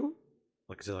 adorable cute,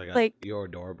 like is it like you're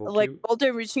adorable like cute?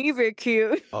 golden retriever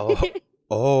cute. Oh,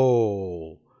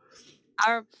 oh,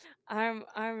 I'm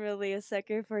I'm really a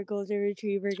sucker for golden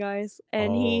retriever guys,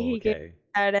 and oh, he gave okay.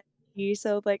 that at me.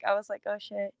 So like I was like, oh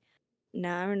shit,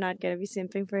 nah, I'm not gonna be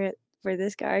simping for it for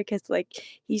this guy because like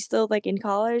he's still like in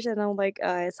college, and I'm like,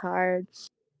 it's hard.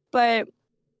 But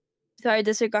so I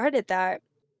disregarded that.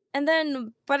 And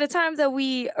then by the time that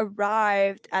we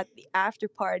arrived at the after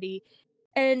party,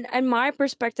 and my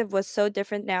perspective was so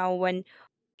different now when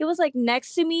he was like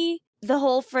next to me the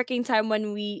whole freaking time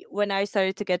when I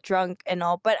started to get drunk and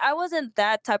all. But I wasn't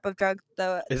that type of drunk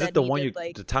though Is it that the one needed you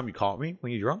like the time you called me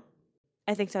when you drunk?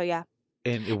 I think so, yeah.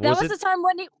 And it That was was it. the time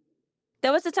when he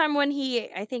that was the time when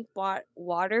he I think bought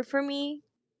water for me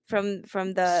from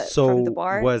the So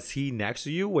bar. was he next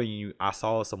to you when you? I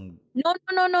saw some.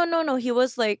 No. He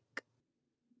was like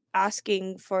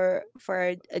asking for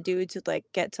a dude to like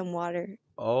get some water.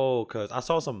 Oh, cause I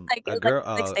saw some Like stay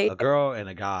a girl and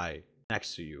a guy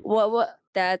next to you. what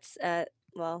that's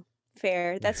well,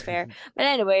 fair. That's fair. But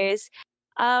anyways,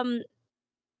 um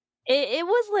it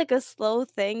was like a slow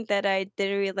thing that I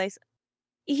didn't realize.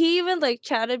 He even like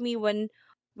chatted me when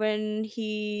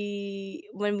we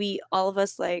all of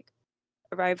us like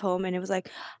arrive home, and it was like,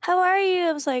 "How are you?"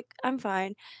 I was like, "I'm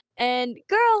fine." And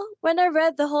girl, when I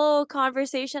read the whole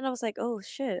conversation, I was like, "Oh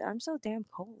shit, I'm so damn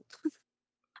cold."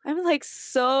 I'm like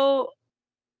so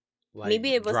maybe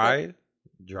Like it was like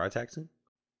dry texting.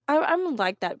 I'm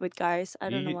like that with guys. I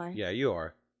don't know why. Yeah, you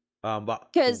are. But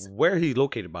Cuz where he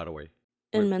located, by the way?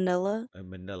 in Where Manila, in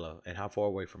Manila, and how far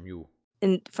away from you?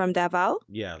 in from Davao,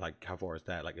 Yeah, like how far is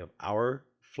that? Like an hour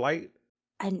flight?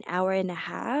 an hour and a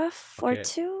half or Okay,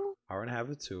 two. hour and a half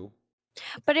or two.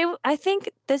 But I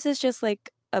think this is just like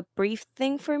a brief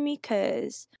thing for me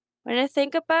because when I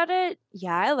think about it,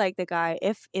 yeah, I like the guy.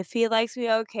 If he likes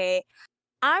me, okay,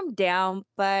 I'm down.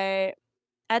 But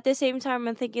at the same time,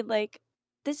 I'm thinking like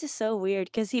this is so weird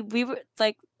because we were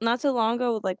like not too long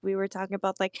ago, like we were talking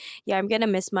about like yeah, I'm gonna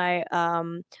miss my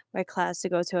class to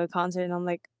go to a concert, and I'm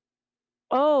like,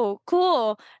 oh,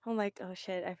 cool. I'm like, oh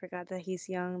shit, I forgot that he's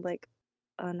young. Like,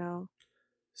 oh no.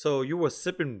 So you were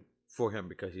sipping for him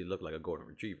because he looked like a golden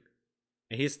retriever.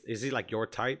 And is he like your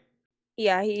type?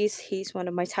 Yeah, he's one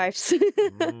of my types.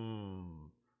 Mm,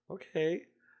 okay.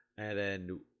 And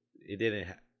then it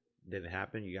didn't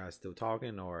happen. You guys still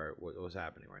talking, or what's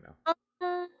happening right now?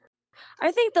 Uh,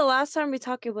 I think the last time we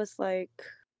talked, it was like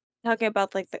talking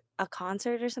about like a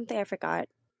concert or something. I forgot,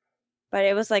 but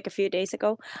it was like a few days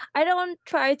ago. I don't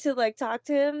try to like talk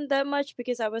to him that much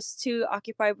because I was too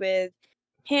occupied with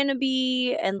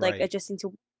Hanabi and like Right. adjusting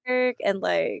to work and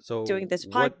like doing So this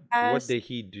what podcast. did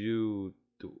he do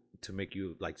to make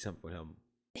you like simp for him?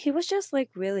 He was just like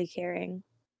really caring.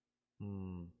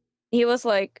 Mm. He was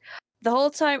like the whole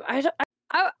time.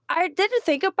 I didn't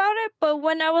think about it, but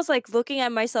when I was like looking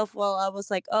at myself, well, I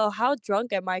was like, oh, how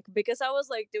drunk am I? Because I was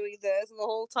like doing this the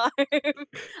whole time.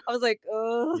 I was like,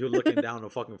 oh. You're looking down the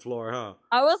fucking floor, huh?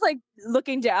 I was like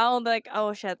looking down, like,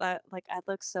 oh shit, that like I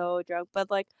look so drunk. But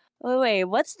like, oh wait,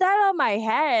 what's that on my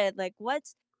head? Like,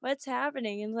 what's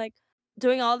happening? And like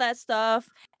doing all that stuff,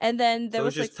 and then there So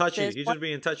it's was like just touchy. this He's one, just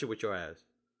being touchy with your ass. Just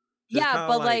yeah, kind of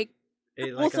but like like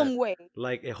a wholesome way.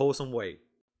 like a wholesome way,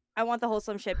 I want the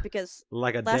wholesome shit because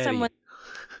like a last time when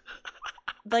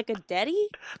daddy, like a daddy.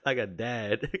 like a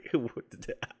dad.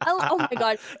 Oh my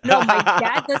god. No, my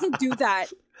dad doesn't do that.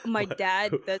 My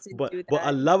dad doesn't do but a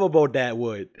that. lovable dad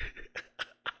would.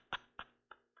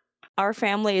 Our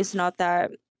family is not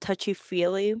that touchy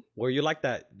feely. Where you like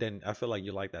that? Then I feel like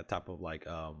you like that type of like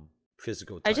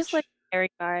physical I just like touch. a caring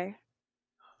guy.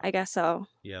 I guess so.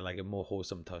 Yeah, like a more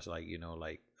wholesome touch, like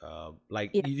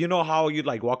like Yeah. you know how you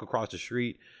like walk across the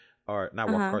street, or not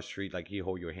walk Uh-huh. across the street, like you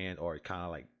hold your hand, or kind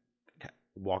of like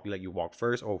walk, like you walk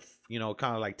first, or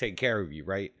kind of like take care of you,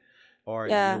 right? Or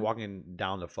you're Yeah. walking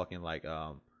down the fucking like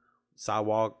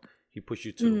sidewalk, he pushed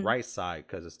you to the Mhm. right side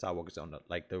because the sidewalk is on the,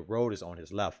 like the road is on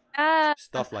his left, Ah,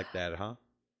 stuff like that, huh?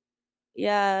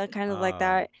 yeah, kind of like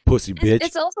that. Pussy bitch.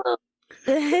 It's also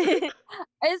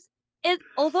it's it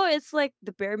although it's like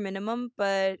the bare minimum,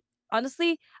 but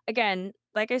honestly, again,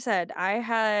 like I said, I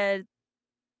had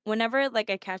whenever like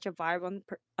I catch a vibe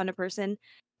on a person,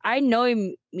 I know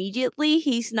immediately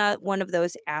he's not one of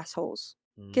those assholes.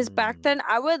 Because back Mm. then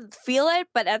I would feel it,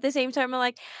 but at the same time I'm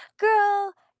like,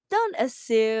 girl, don't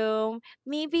assume.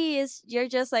 Maybe you're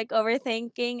just like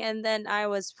overthinking, and then I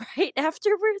was right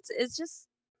afterwards. It's just,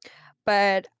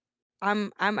 but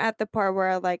I'm at the part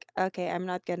where like, okay, I'm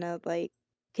not gonna like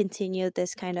continue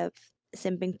this kind of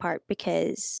simping part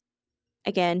because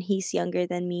again, he's younger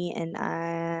than me, and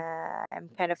I'm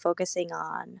kind of focusing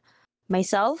on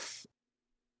myself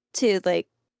to like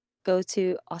go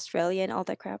to Australia and all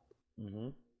that crap. Mm-hmm.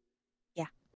 Yeah.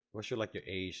 What's your like your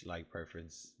age like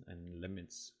preference and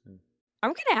limits? I'm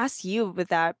gonna ask you with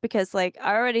that because like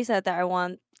I already said that I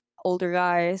want older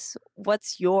guys.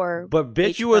 What's your But bitch,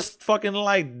 age you preference? was fucking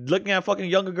like looking at fucking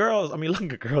younger girls. I mean,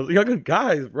 younger girls, younger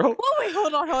guys, bro. Oh wait,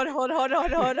 hold on.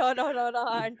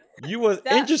 You was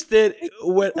That interested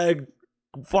with a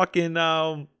fucking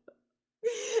a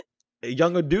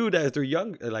younger dude that's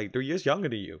like 3 years younger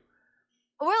than you.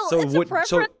 well, So it's a what?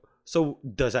 preference. So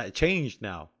does that change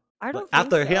now? I Like don't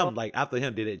think so. after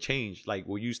him, did it change? Like,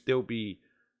 will you still be,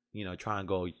 trying to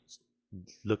go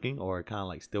looking, or kind of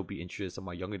like still be interested in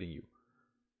somebody younger than you?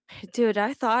 Dude,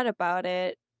 I thought about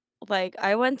it. Like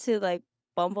I went to like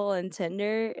Bumble and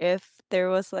Tinder if there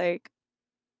was like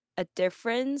a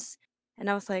difference, and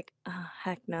I was like, oh,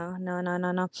 heck no,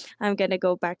 no. I'm gonna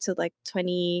go back to like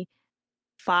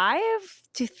 25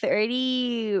 to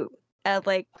 30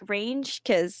 like range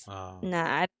because Uh,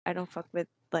 nah, I don't fuck with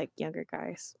like younger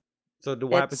guys. so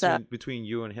what happens It's between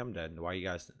you and him then? Why you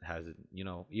guys has it?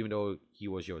 Even though he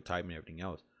was your type and everything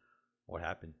else, what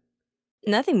happened?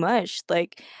 nothing much.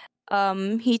 Like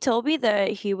he told me that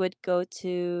he would go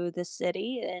to the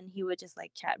city and he would just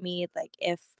like chat me like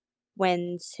if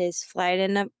when's his flight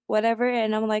and whatever,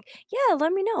 and I'm like, yeah,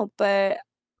 let me know. But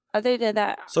other than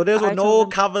that, So there's I told no him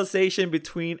conversation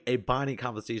between a bonding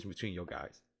conversation between your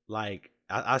guys. Like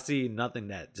I see nothing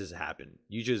that just happened.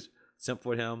 You just sent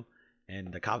for him,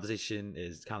 and the conversation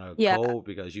is kind of yeah. cold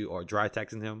because you are dry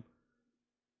texting him.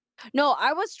 No,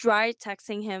 I was dry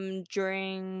texting him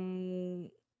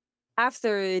during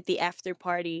after the after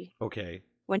party Okay,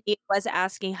 when he was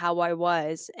asking how I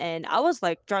was, and I was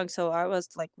like drunk, so I was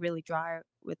like really dry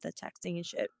with the texting and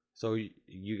shit. so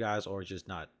you guys are just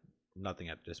nothing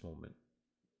at this moment.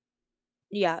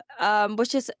 Yeah,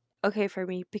 which is okay for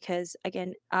me because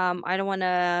again, I don't want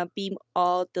to be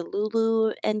all the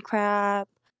Lulu and crap.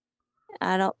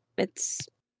 I don't. It's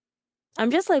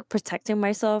I'm just like protecting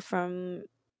myself from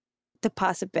the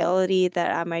possibility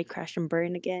that I might crash and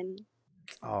burn again,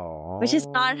 which is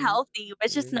not Oh, healthy.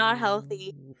 Which is not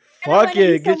healthy. I don't fuck want to be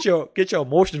it! someone. Get your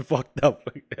emotion fucked up.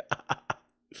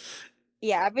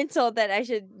 Yeah, I've been told that I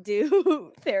should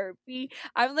do therapy.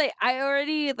 I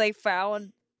already like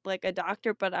found like a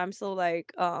doctor, but I'm still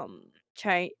like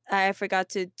trying. I forgot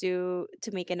to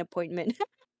make an appointment.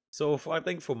 So I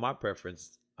think for my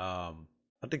preference, I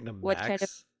think the What kind of?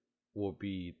 max will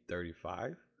be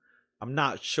 35. I'm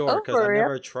not sure Oh, because I for real?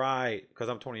 never tried because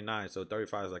I'm 29, so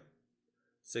 35 is like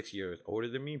 6 years older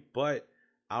than me. But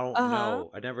I don't Uh huh.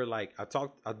 know. I never like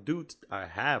I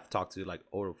have talked to like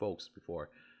older folks before.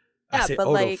 I Yeah, said but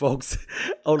older like folks,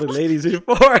 older ladies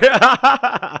before.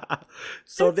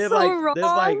 So that's so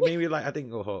there's wrong. like maybe like I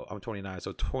think I'm 29,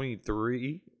 so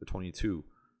 23 or 22.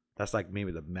 That's like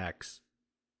maybe the max.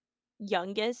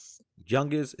 Youngest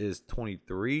Youngest is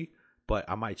 23, but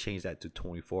I might change that to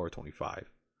 24 or 25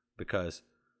 because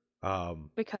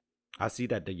um because I see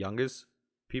that the youngest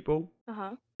people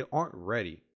uh-huh. they aren't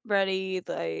ready Ready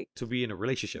like to be in a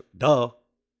relationship. Duh.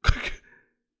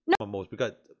 no. Almost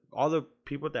because all the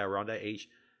people that are around that age,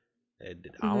 I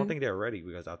don't Mhm. think they're ready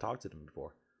because I talked to them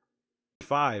before.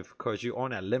 Five, because you're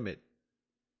on that limit,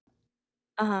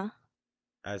 Uh-huh.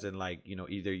 as in like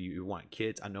either you want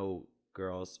kids. I know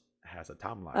girls has a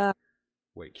timeline Uh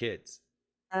with kids,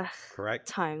 ugh, correct?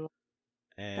 time.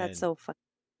 That's And so fucking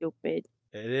stupid.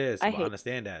 it is, I but I hate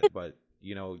understand that. But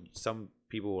some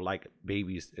people like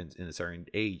babies in a certain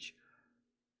age.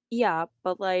 Yeah,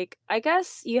 but like I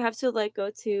guess you have to like go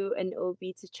to an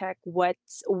OB to check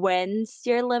when's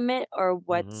your limit or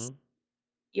what's Mm-hmm.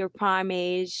 your prime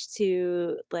age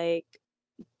to like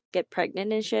get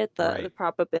pregnant and shit. The Right,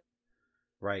 probability.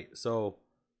 right. So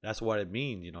that's what it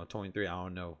means. 23. I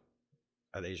don't know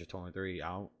at the age of 23. I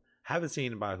don't haven't seen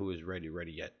anybody who is ready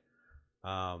yet.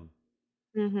 Um,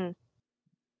 Mm-hmm.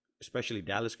 especially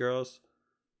Dallas girls.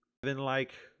 I haven't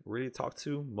like really talked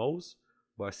to most,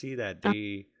 but I see that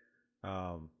they,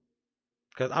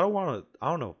 because I don't want to. I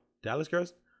don't know. Dallas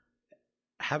girls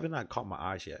haven't not caught my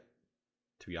eyes yet.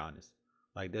 To be honest,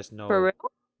 like there's For no,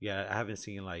 real? yeah, I haven't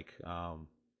seen like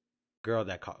girl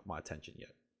that caught my attention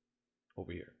yet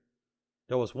over here.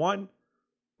 There was one,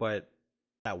 but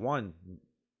that one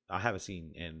I haven't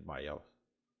seen anybody else.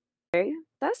 Okay.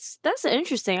 That's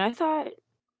interesting. I thought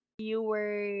you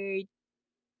were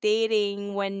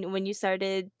dating when you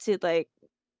started to like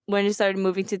when you started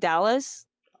moving to Dallas.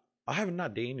 I have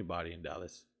not dated anybody in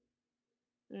Dallas.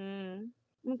 Mm.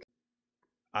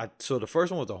 I so the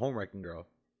first one was a home wrecking girl.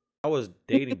 I was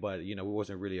dating, but it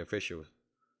wasn't really official.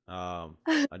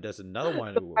 Okay. There's another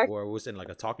one where it was in like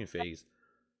a talking phase,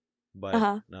 but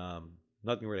Uh-huh.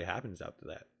 nothing really happens after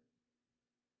that.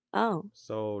 Oh.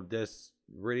 So there's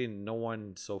really no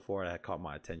one so far that caught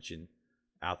my attention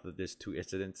after these two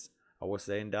incidents. I would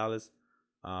say in Dallas.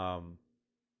 Um,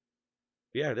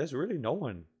 yeah, there's really no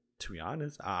one to be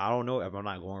honest. I don't know if I'm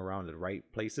not going around the right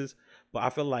places, but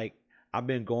I feel like I've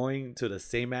been going to the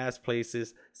same ass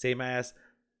places, same ass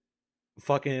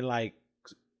fucking like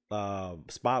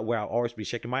spot where I'll always be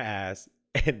shaking my ass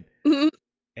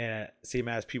and same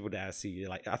as people that I see.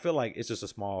 Like I feel like it's just a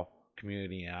small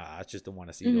community, and I just don't want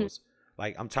to see Mhm. those.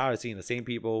 Like I'm tired of seeing the same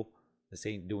people, the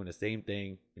same doing the same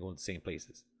thing, and going to the same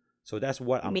places. So that's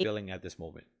what I'm Maybe, feeling at this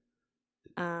moment.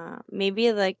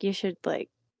 maybe like you should like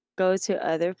go to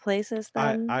other places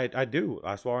I then. I I do.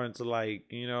 I swear into like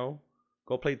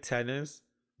go play tennis,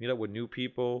 meet up with new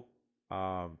people.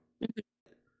 Um, Mhm.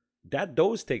 that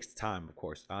those takes time, of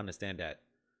course. I understand that.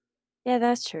 Yeah,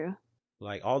 that's true.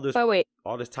 Like But wait,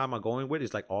 all this time I'm going with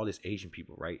is like all these Asian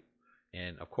people, right?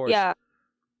 And of course, yeah,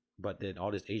 but then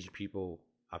all these Asian people,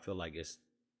 I feel like this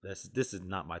is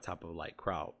not my type of like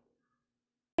crowd.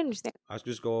 I understand. I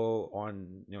just go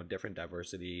on different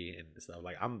diversity and stuff.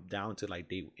 Like I'm down to like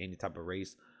date any type of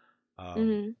race.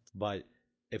 Hmm. But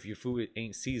if your food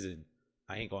ain't seasoned,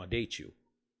 I ain't gonna date you.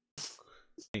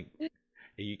 And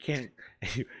you can't.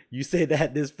 You say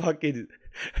that this fucking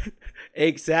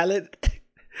egg salad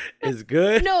is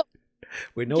good No,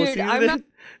 with no dude, I'm not. seasoning.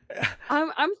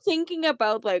 I'm thinking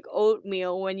about like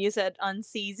oatmeal when you said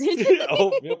unseasoned.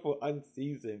 Oatmeal for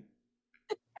unseasoned.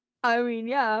 I mean,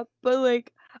 yeah, but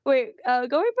like, wait, going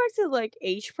back to like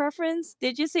age preference,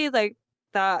 did you say like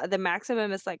the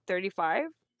maximum is like 35?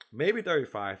 Maybe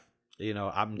 35.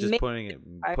 I'm just Maybe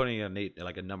putting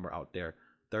like a number out there.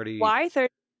 30. Why 30?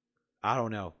 I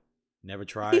don't know. Never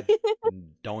tried.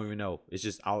 Don't even know. It's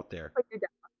just out there.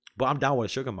 But I'm down with a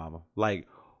sugar mama. Like,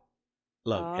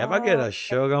 look, if I get Oh, a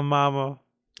sugar mama,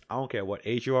 I don't care what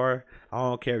age you are. I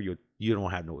don't care if you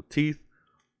don't have no teeth.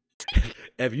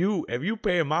 If you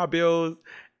pay my bills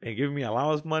and give me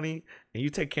allowance money and you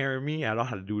take care of me, I don't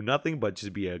have to do nothing but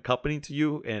just be a company to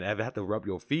you. And if I have to rub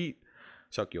your feet,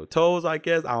 suck your toes, I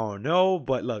guess I don't know.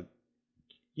 But look,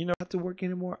 you don't have to work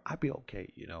anymore. I'd be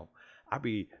okay. I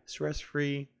be stress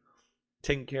free,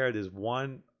 taking care of this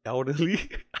one elderly.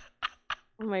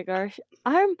 Oh my gosh.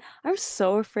 I'm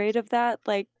so afraid of that.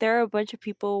 Like there are a bunch of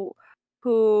people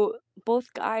who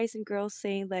both guys and girls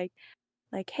saying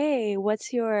hey,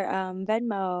 what's your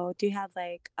Venmo? Do you have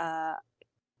like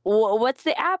what's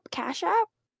the app? Cash App?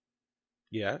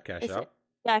 Yeah, cash Is it out.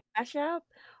 yeah, Cash App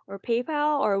or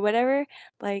PayPal or whatever?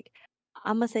 Like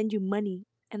I'm gonna send you money.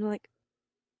 And I'm like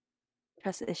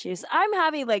trust issues. I'm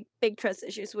having like big trust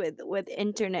issues with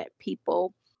internet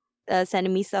people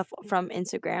sending me stuff from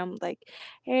Instagram like,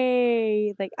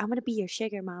 "Hey, like I'm gonna be your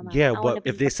sugar mama. Yeah, I want to but be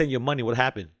if they send you money, what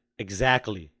happened?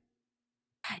 Exactly.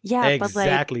 Yeah, but like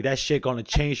Exactly. That shit gonna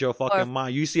change your or fucking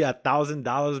mind. You see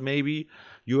 $1,000 maybe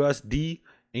USD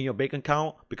in your bank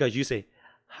account because you say,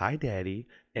 "Hi, daddy,"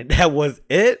 and that was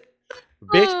it.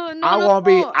 Bitch, oh, no, I no, won't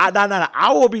be. no.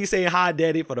 I will be saying hi,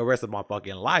 daddy, for the rest of my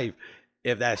fucking life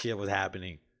if that shit was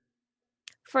happening.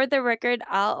 For the record,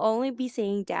 I'll only be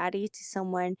saying daddy to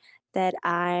someone that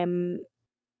I'm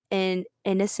in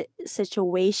a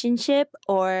situationship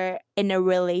or in a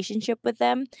relationship with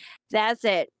them. That's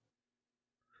it.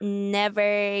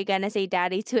 Never gonna say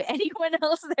daddy to anyone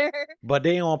else there. But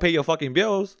they ain't gonna pay your fucking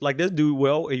bills like this dude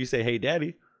will, and you say, "Hey,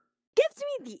 daddy." Gives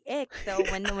me the ick though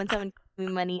when someone gives me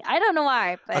money. I don't know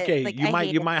why, but Okay, like you I might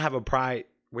hate you might have a pride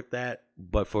with that,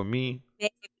 but for me,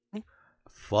 it.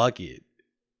 fuck it.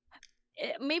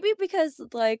 Maybe because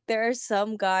like there are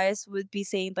some guys would be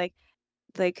saying like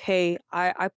hey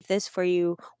I put this for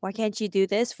you, why can't you do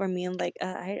this for me? I'm like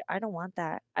I don't want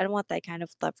that. I don't want that kind of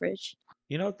leverage.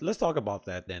 Let's talk about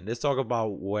that then. Let's talk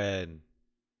about when,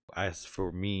 as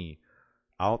for me,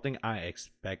 I don't think I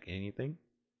expect anything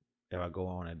if I go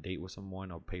on a date with someone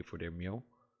or pay for their meal,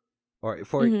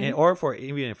 Mm-hmm. or for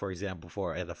even for example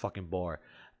for at a fucking bar.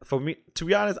 For me, to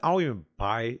be honest, I don't even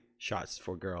buy shots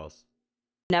for girls.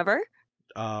 Never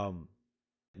Um,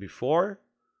 Before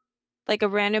like a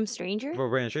random stranger. for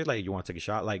random shit, like you want to take a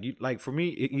shot, like for me,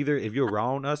 either if you're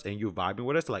around us and you're vibing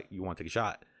with us, like you want to take a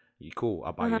shot, you cool,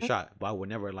 I'll buy you a Uh-huh. shot, but I would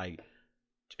never like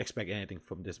expect anything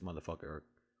from this motherfucker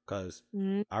because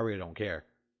Mm-hmm. I really don't care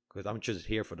because I'm just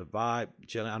here for the vibe,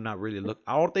 chilling. I'm not really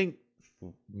I don't think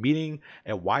meeting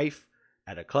a wife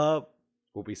at a club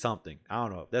will be something. I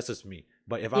don't know. That's just me.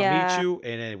 But if I meet Yeah. you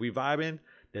and then we vibing,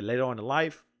 then later on in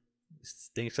life,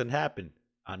 things can happen.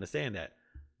 I understand that.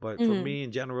 But for Mm-hmm. me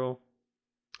in general,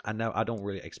 I don't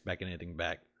really expect anything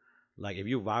back. Like if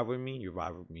you vibe with me, you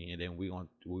vibe with me, and then we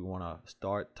wanna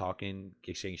start talking,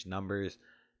 exchange numbers,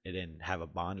 and then have a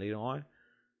bond later on.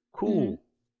 Mm-hmm. Cool.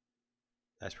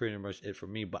 That's pretty much it for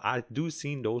me. But I do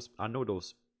seen those. I know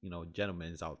those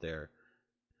gentlemen out there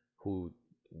who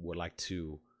would like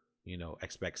to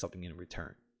expect something in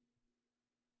return.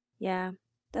 Yeah,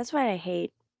 that's what I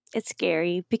hate. It's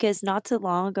scary because not too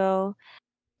long ago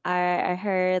I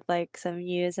heard like some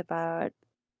news about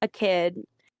a kid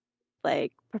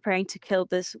like preparing to kill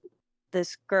this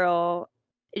girl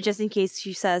just in case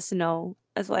she says no.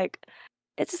 It's like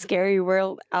it's a scary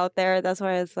world out there. That's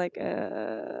why it's like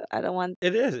I don't want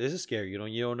It is. It's scary. You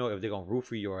don't know if they're gonna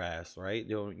roofie your ass, right?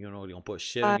 They're gonna put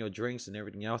shit in uh, your drinks and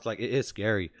everything else. Like it is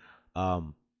scary.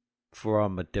 Um,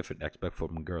 from a different aspect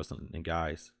from girls and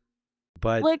guys.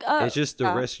 But like it's just the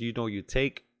yeah. risk you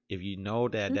take. If you know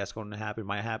that that's going to happen,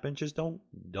 might happen. Just don't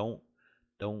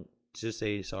just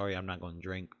say sorry. I'm not going to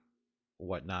drink,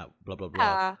 whatnot, blah blah blah.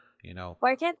 Yeah. You know.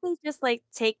 Why can't they just like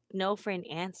take no for an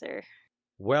answer?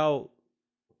 Well,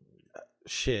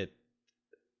 shit.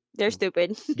 They're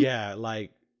stupid. Yeah,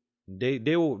 like they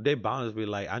bound to be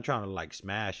like I'm trying to like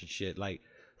smash and shit. Like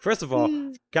first of all,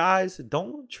 Mm. guys,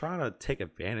 don't try to take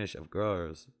advantage of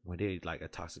girls when they like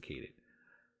intoxicated.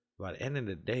 By the end of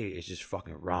the day, it's just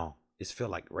fucking wrong. It's feel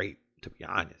like rape, to be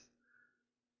honest.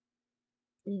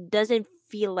 Doesn't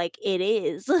feel like it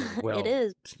is. It Well,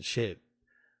 is. shit.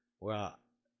 Well,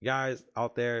 guys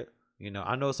out there,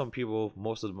 I know some people,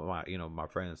 most of my, my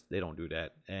friends, they don't do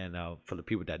that. And for the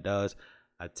people that does,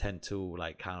 I tend to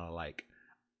like kind of like,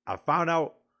 I found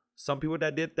out some people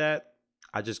that did that.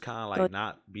 I just kind of Go like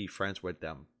not be friends with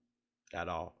them at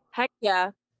all. heck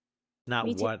yeah. Not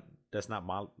Me too. what, that's not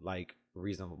my like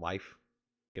reason of life.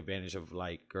 Advantage of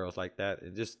like girls like that.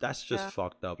 That's just Yeah.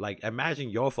 fucked up. Like imagine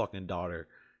your fucking daughter,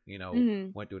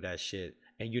 Mhm. went through that shit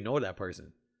and you know that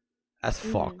person. That's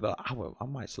Mhm. fucked up. I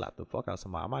might slap the fuck out of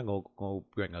somebody. I might go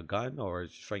bring a gun or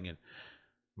just freaking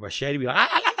machete. Be like,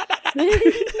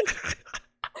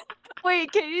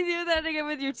 Wait, can you do that again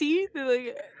with your teeth?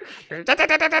 Like,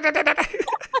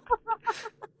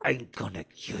 I'm gonna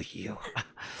kill you.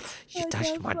 You what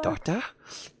touched the my fuck? daughter,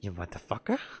 you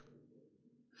motherfucker.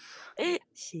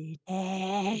 she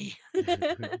did.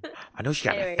 I know she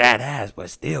got a Anyways, fat ass, but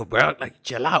still, bro, like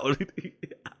chill out.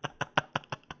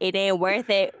 it ain't worth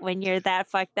it when you're that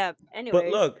fucked up. But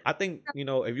Anyways, look, I think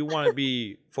if you want to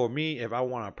be, for me, if I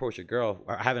want to approach a girl,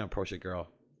 or I haven't approached a girl,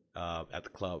 at the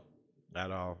club,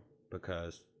 at all,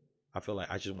 because I feel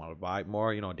like I just want to vibe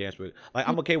more. Dance with, like,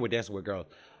 I'm okay with dancing with girls.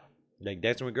 Like,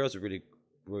 dancing with girls is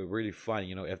really fun.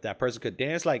 If that person could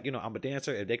dance, like, I'm a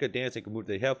dancer. If they could dance, they could move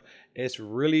their hip. It's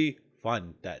really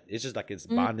fun. That it's just like it's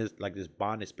bond, like this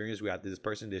bond experience. We have this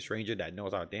person, this stranger that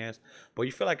knows how to dance, but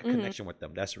you feel like a connection with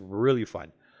them. That's really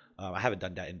fun. I haven't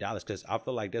done that in Dallas because I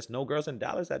feel like there's no girls in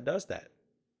Dallas that does that.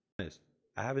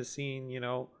 I haven't seen,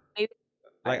 maybe.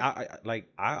 like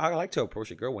I like to approach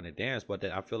a girl when they dance, but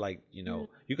then I feel like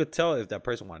you could tell if that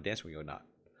person want to dance with you or not.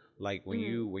 Like when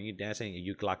you dancing and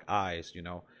you lock eyes,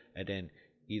 and then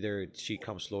either she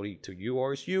comes slowly to you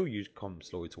or it's you come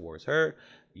slowly towards her.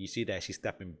 You see that she's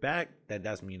stepping back, that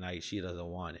does mean like she doesn't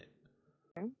want it.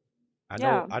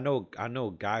 Yeah. I know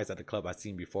guys at the club I've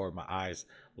seen before in my eyes,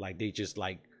 like they just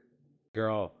like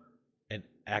girl and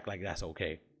act like that's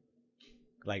okay.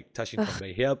 Like touching from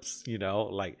the hips,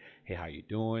 like, hey, how you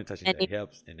doing? Touching the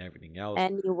hips and everything else.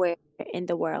 Anywhere in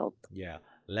the world. Yeah.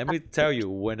 Let me tell you,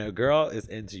 when a girl is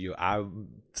into you, I've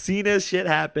seen this shit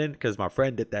happen because my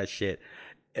friend did that shit.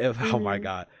 Oh my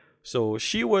God. So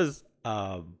she was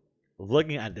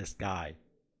looking at this guy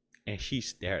and she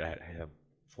stared at him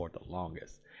for the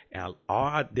longest. And all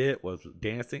I did was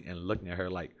dancing and looking at her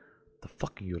like, the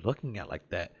fuck are you looking at like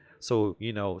that? So,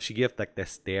 she gives like that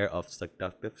stare of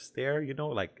seductive stare,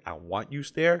 like I want you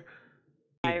stare.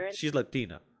 She's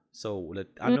Latina. So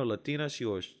I know Latina,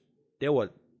 they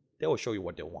will show you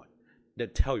what they want. They'll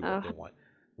tell you what they want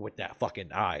with that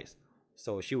fucking eyes.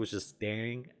 So she was just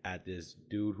staring at this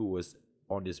dude who was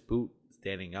on this boot,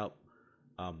 standing up,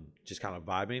 just kind of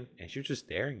vibing, and she was just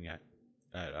staring at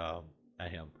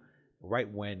him.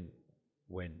 Right when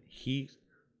she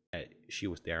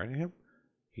was staring at him,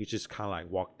 he just kind of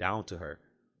like walked down to her.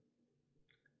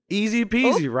 Easy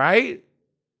peasy, right?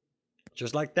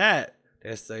 Just like that.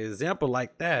 That's an example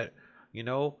like that,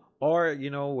 Or,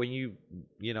 when you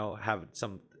have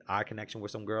some eye connection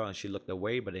with some girl and she looked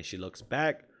away, but then she looks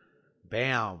back,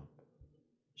 bam.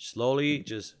 Slowly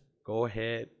just go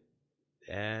ahead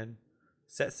and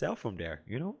set sail from there,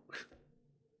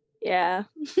 Yeah.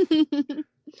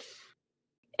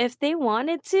 If they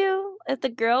wanted to, if the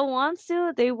girl wants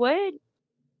to, they would.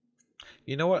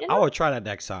 You know what? I will try that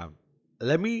next time.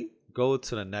 Let me go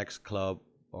to the next club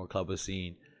or club or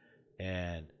scene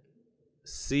and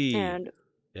see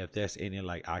if there's any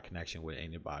like eye connection with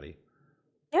anybody.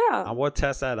 Yeah. I will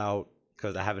test that out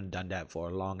because I haven't done that for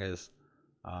the longest.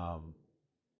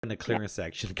 In the clearance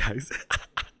section, guys.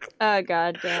 Oh,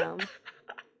 goddamn.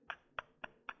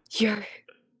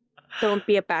 Don't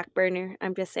be a back burner.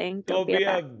 I'm just saying. Don't be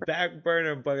a back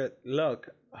burner. But look,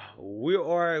 we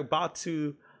are about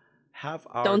to have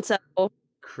our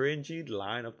cringy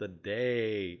line of the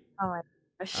day. Oh my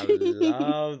gosh. I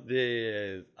love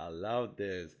this. I love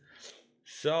this.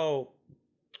 So,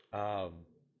 God.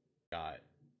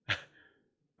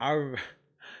 All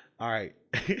right.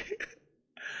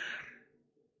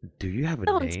 Do you have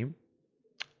a name?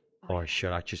 Or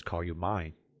should I just call you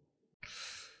mine?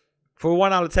 For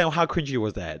 1 out of 10, how cringy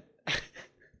was that?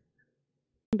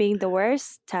 Being the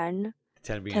worst, 10.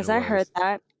 10 being because the I worst. heard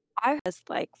that. I was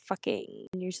like fucking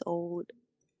years old.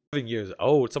 11 years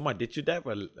old. Someone did you that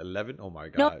for 11? Oh my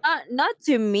No, God. not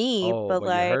to me, Oh, but but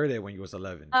like you heard it when you was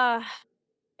 11.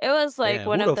 it was like Damn,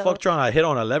 one who of the those. fuck trying to hit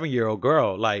on an 11-year-old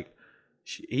girl? Like,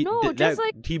 No, just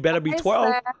like he better be I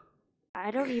 12. said, I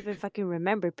don't even fucking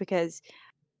remember because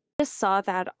I just saw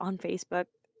that on Facebook,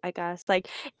 I guess. Like,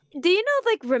 do you know,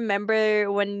 like,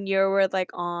 remember when you were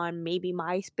like on maybe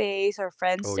MySpace or Oh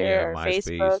Friendster yeah, or MySpace.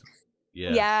 Facebook?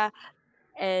 Yes. Yeah,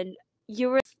 and you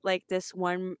were like this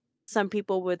one. Some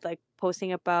people would like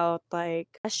posting about like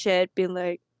a shit, being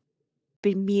like,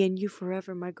 "Been me and you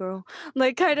forever, my girl."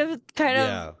 Like, kind of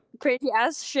Yeah. crazy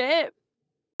ass shit.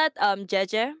 That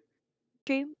Jeje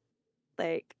stream,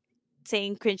 like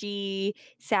saying cringy,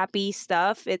 sappy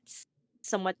stuff. It's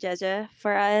somewhat Jeje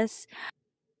for us.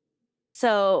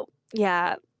 So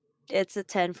yeah, it's a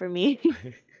 10 for me.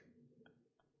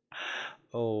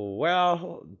 Oh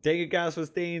well, thank you guys for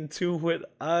staying tuned with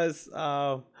us.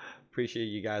 Appreciate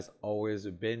you guys always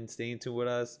been staying tuned with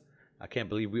us. I can't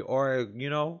believe we are,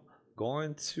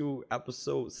 going to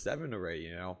episode 7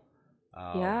 already. Yeah.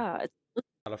 Shout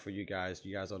out for you guys.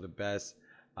 You guys are the best.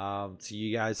 See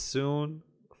you guys soon.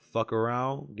 Fuck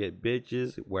around, get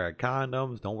bitches, wear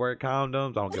condoms. Don't wear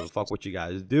condoms. I don't give a fuck what you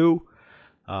guys do.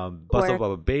 Bust Or Up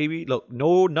of a Baby. Look,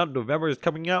 No Nut November is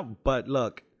coming out, but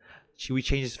look, we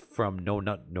changed from No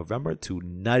Nut November to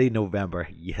Nutty November.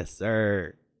 Yes,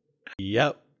 sir.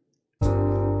 Yep.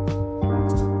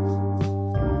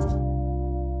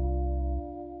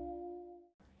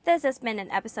 this has been an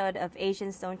episode of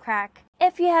Asians Don't Crack.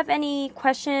 If you have any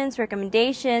questions,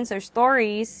 recommendations, or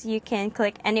stories, you can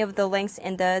click any of the links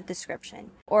in the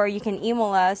description. Or you can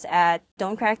email us at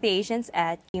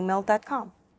don'tcracktheasians@gmail.com.